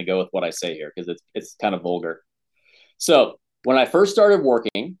deep I'm going to go with what I say here because it's kind of vulgar. So when I first started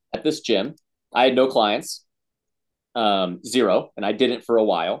working at this gym, I had no clients, 0, and I didn't for a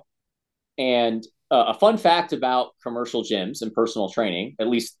while. And a fun fact about commercial gyms and personal training, at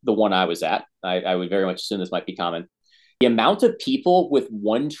least the one I was at, I would very much assume this might be common. The amount of people with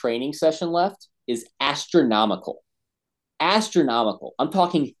one training session left is astronomical. Astronomical. I'm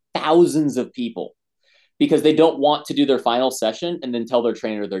talking thousands of people because they don't want to do their final session and then tell their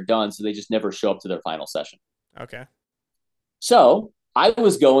trainer they're done. So they just never show up to their final session. Okay. So I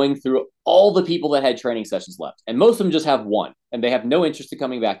was going through all the people that had training sessions left, and most of them just have one, and they have no interest in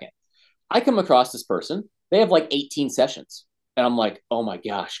coming back in. I come across this person. They have like 18 sessions. And I'm like, oh my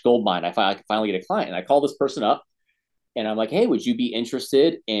gosh, gold mine. I can finally get a client. And I call this person up and I'm like, hey, would you be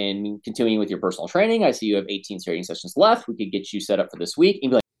interested in continuing with your personal training? I see you have 18 training sessions left. We could get you set up for this week.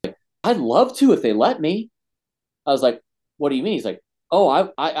 And he'd be like, I'd love to if they let me. I was like, what do you mean? He's like, oh,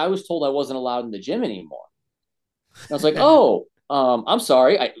 I was told I wasn't allowed in the gym anymore. And I was like, oh, I'm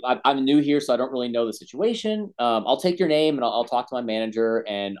sorry. I'm new here, so I don't really know the situation. I'll take your name and I'll talk to my manager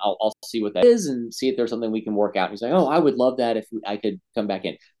and I'll see what that is and see if there's something we can work out. And he's like, oh, I would love that if I could come back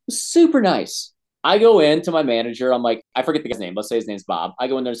in. It was super nice. I go in to my manager. I'm like, I forget the guy's name. Let's say his name's Bob. I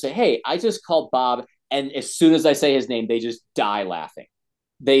go in there and say, hey, I just called Bob. And as soon as I say his name, they just die laughing.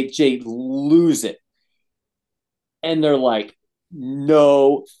 They lose it. And they're like,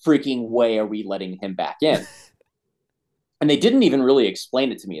 no freaking way are we letting him back in. And they didn't even really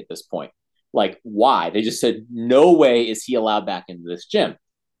explain it to me at this point. Like, why? They just said, no way is he allowed back into this gym.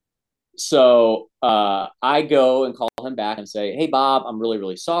 So I go and call him back and say, hey, Bob, I'm really,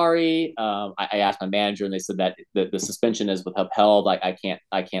 really sorry. I asked my manager and they said that the suspension is upheld. I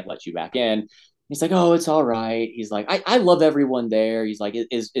can't let you back in. He's like, oh, it's all right. He's like, I love everyone there. He's like,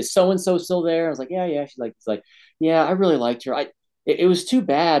 is so-and-so still there? I was like, yeah. She's like, yeah, I really liked her. It was too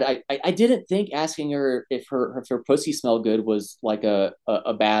bad. I didn't think asking her if her pussy smelled good was like a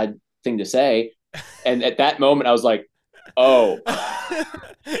bad thing to say. And at that moment, I was like, oh.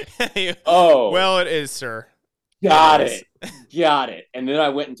 Well, it is, sir. Got it. And then I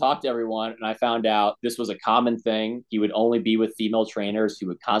went and talked to everyone, and I found out this was a common thing. He would only be with female trainers. He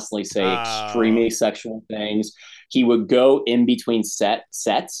would constantly say extremely sexual things. He would go in between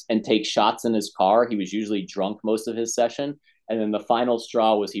sets and take shots in his car. He was usually drunk most of his session. And then the final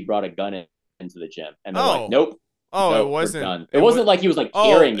straw was he brought a gun into the gym. And they're like, nope. Oh, nope, it wasn't. It wasn't like he was like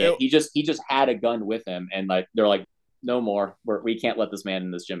carrying it. He just had a gun with him, and like they're like, no more. We can't let this man in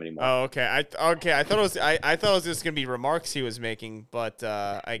this gym anymore. Oh, okay. I thought it was just gonna be remarks he was making, but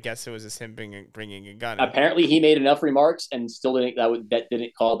I guess it was just him bringing a gun. Apparently, he made enough remarks and still didn't. That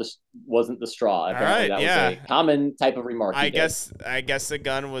didn't call this wasn't the straw. Apparently, that was a common type of remark. I guess the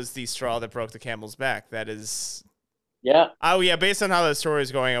gun was the straw that broke the camel's back. That is. Yeah. Oh yeah. Based on how the story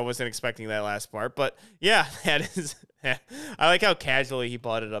is going, I wasn't expecting that last part, but yeah, that is. I like how casually he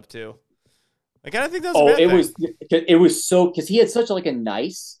brought it up too. Like, I don't think that was a bad thing. It was so, because he had such like a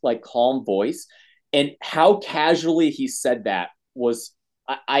nice, like calm voice, and how casually he said that was,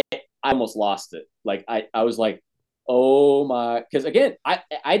 I almost lost it. Like, I was like, oh my, because again,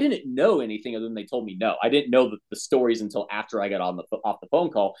 I didn't know anything other than they told me no. I didn't know the stories until after I got off the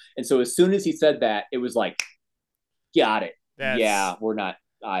phone call. And so as soon as he said that, it was like, got it. Yeah, we're not,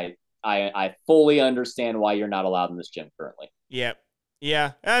 I fully understand why you're not allowed in this gym currently. Yep.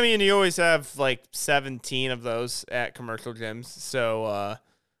 Yeah, I mean, you always have like 17 of those at commercial gyms, so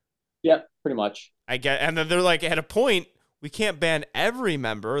yeah, pretty much. I get, and then they're like, at a point, we can't ban every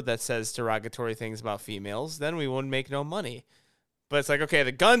member that says derogatory things about females. Then we wouldn't make no money. But it's like, okay,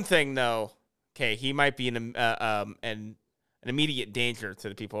 the gun thing, though. Okay, he might be an immediate danger to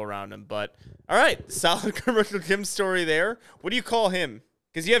the people around him. But all right, solid commercial gym story there. What do you call him?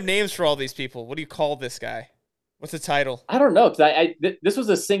 Because you have names for all these people. What do you call this guy? What's the title? I don't know, because this was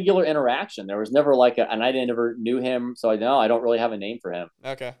a singular interaction. There was never like and I never knew him, so I don't really have a name for him.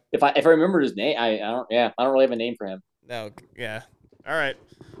 Okay. If I remember his name, I don't really have a name for him. No, yeah. All right.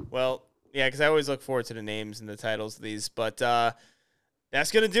 Well, Yeah, because I always look forward to the names and the titles of these. But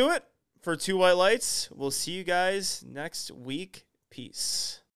that's going to do it for Two White Lights. We'll see you guys next week. Peace.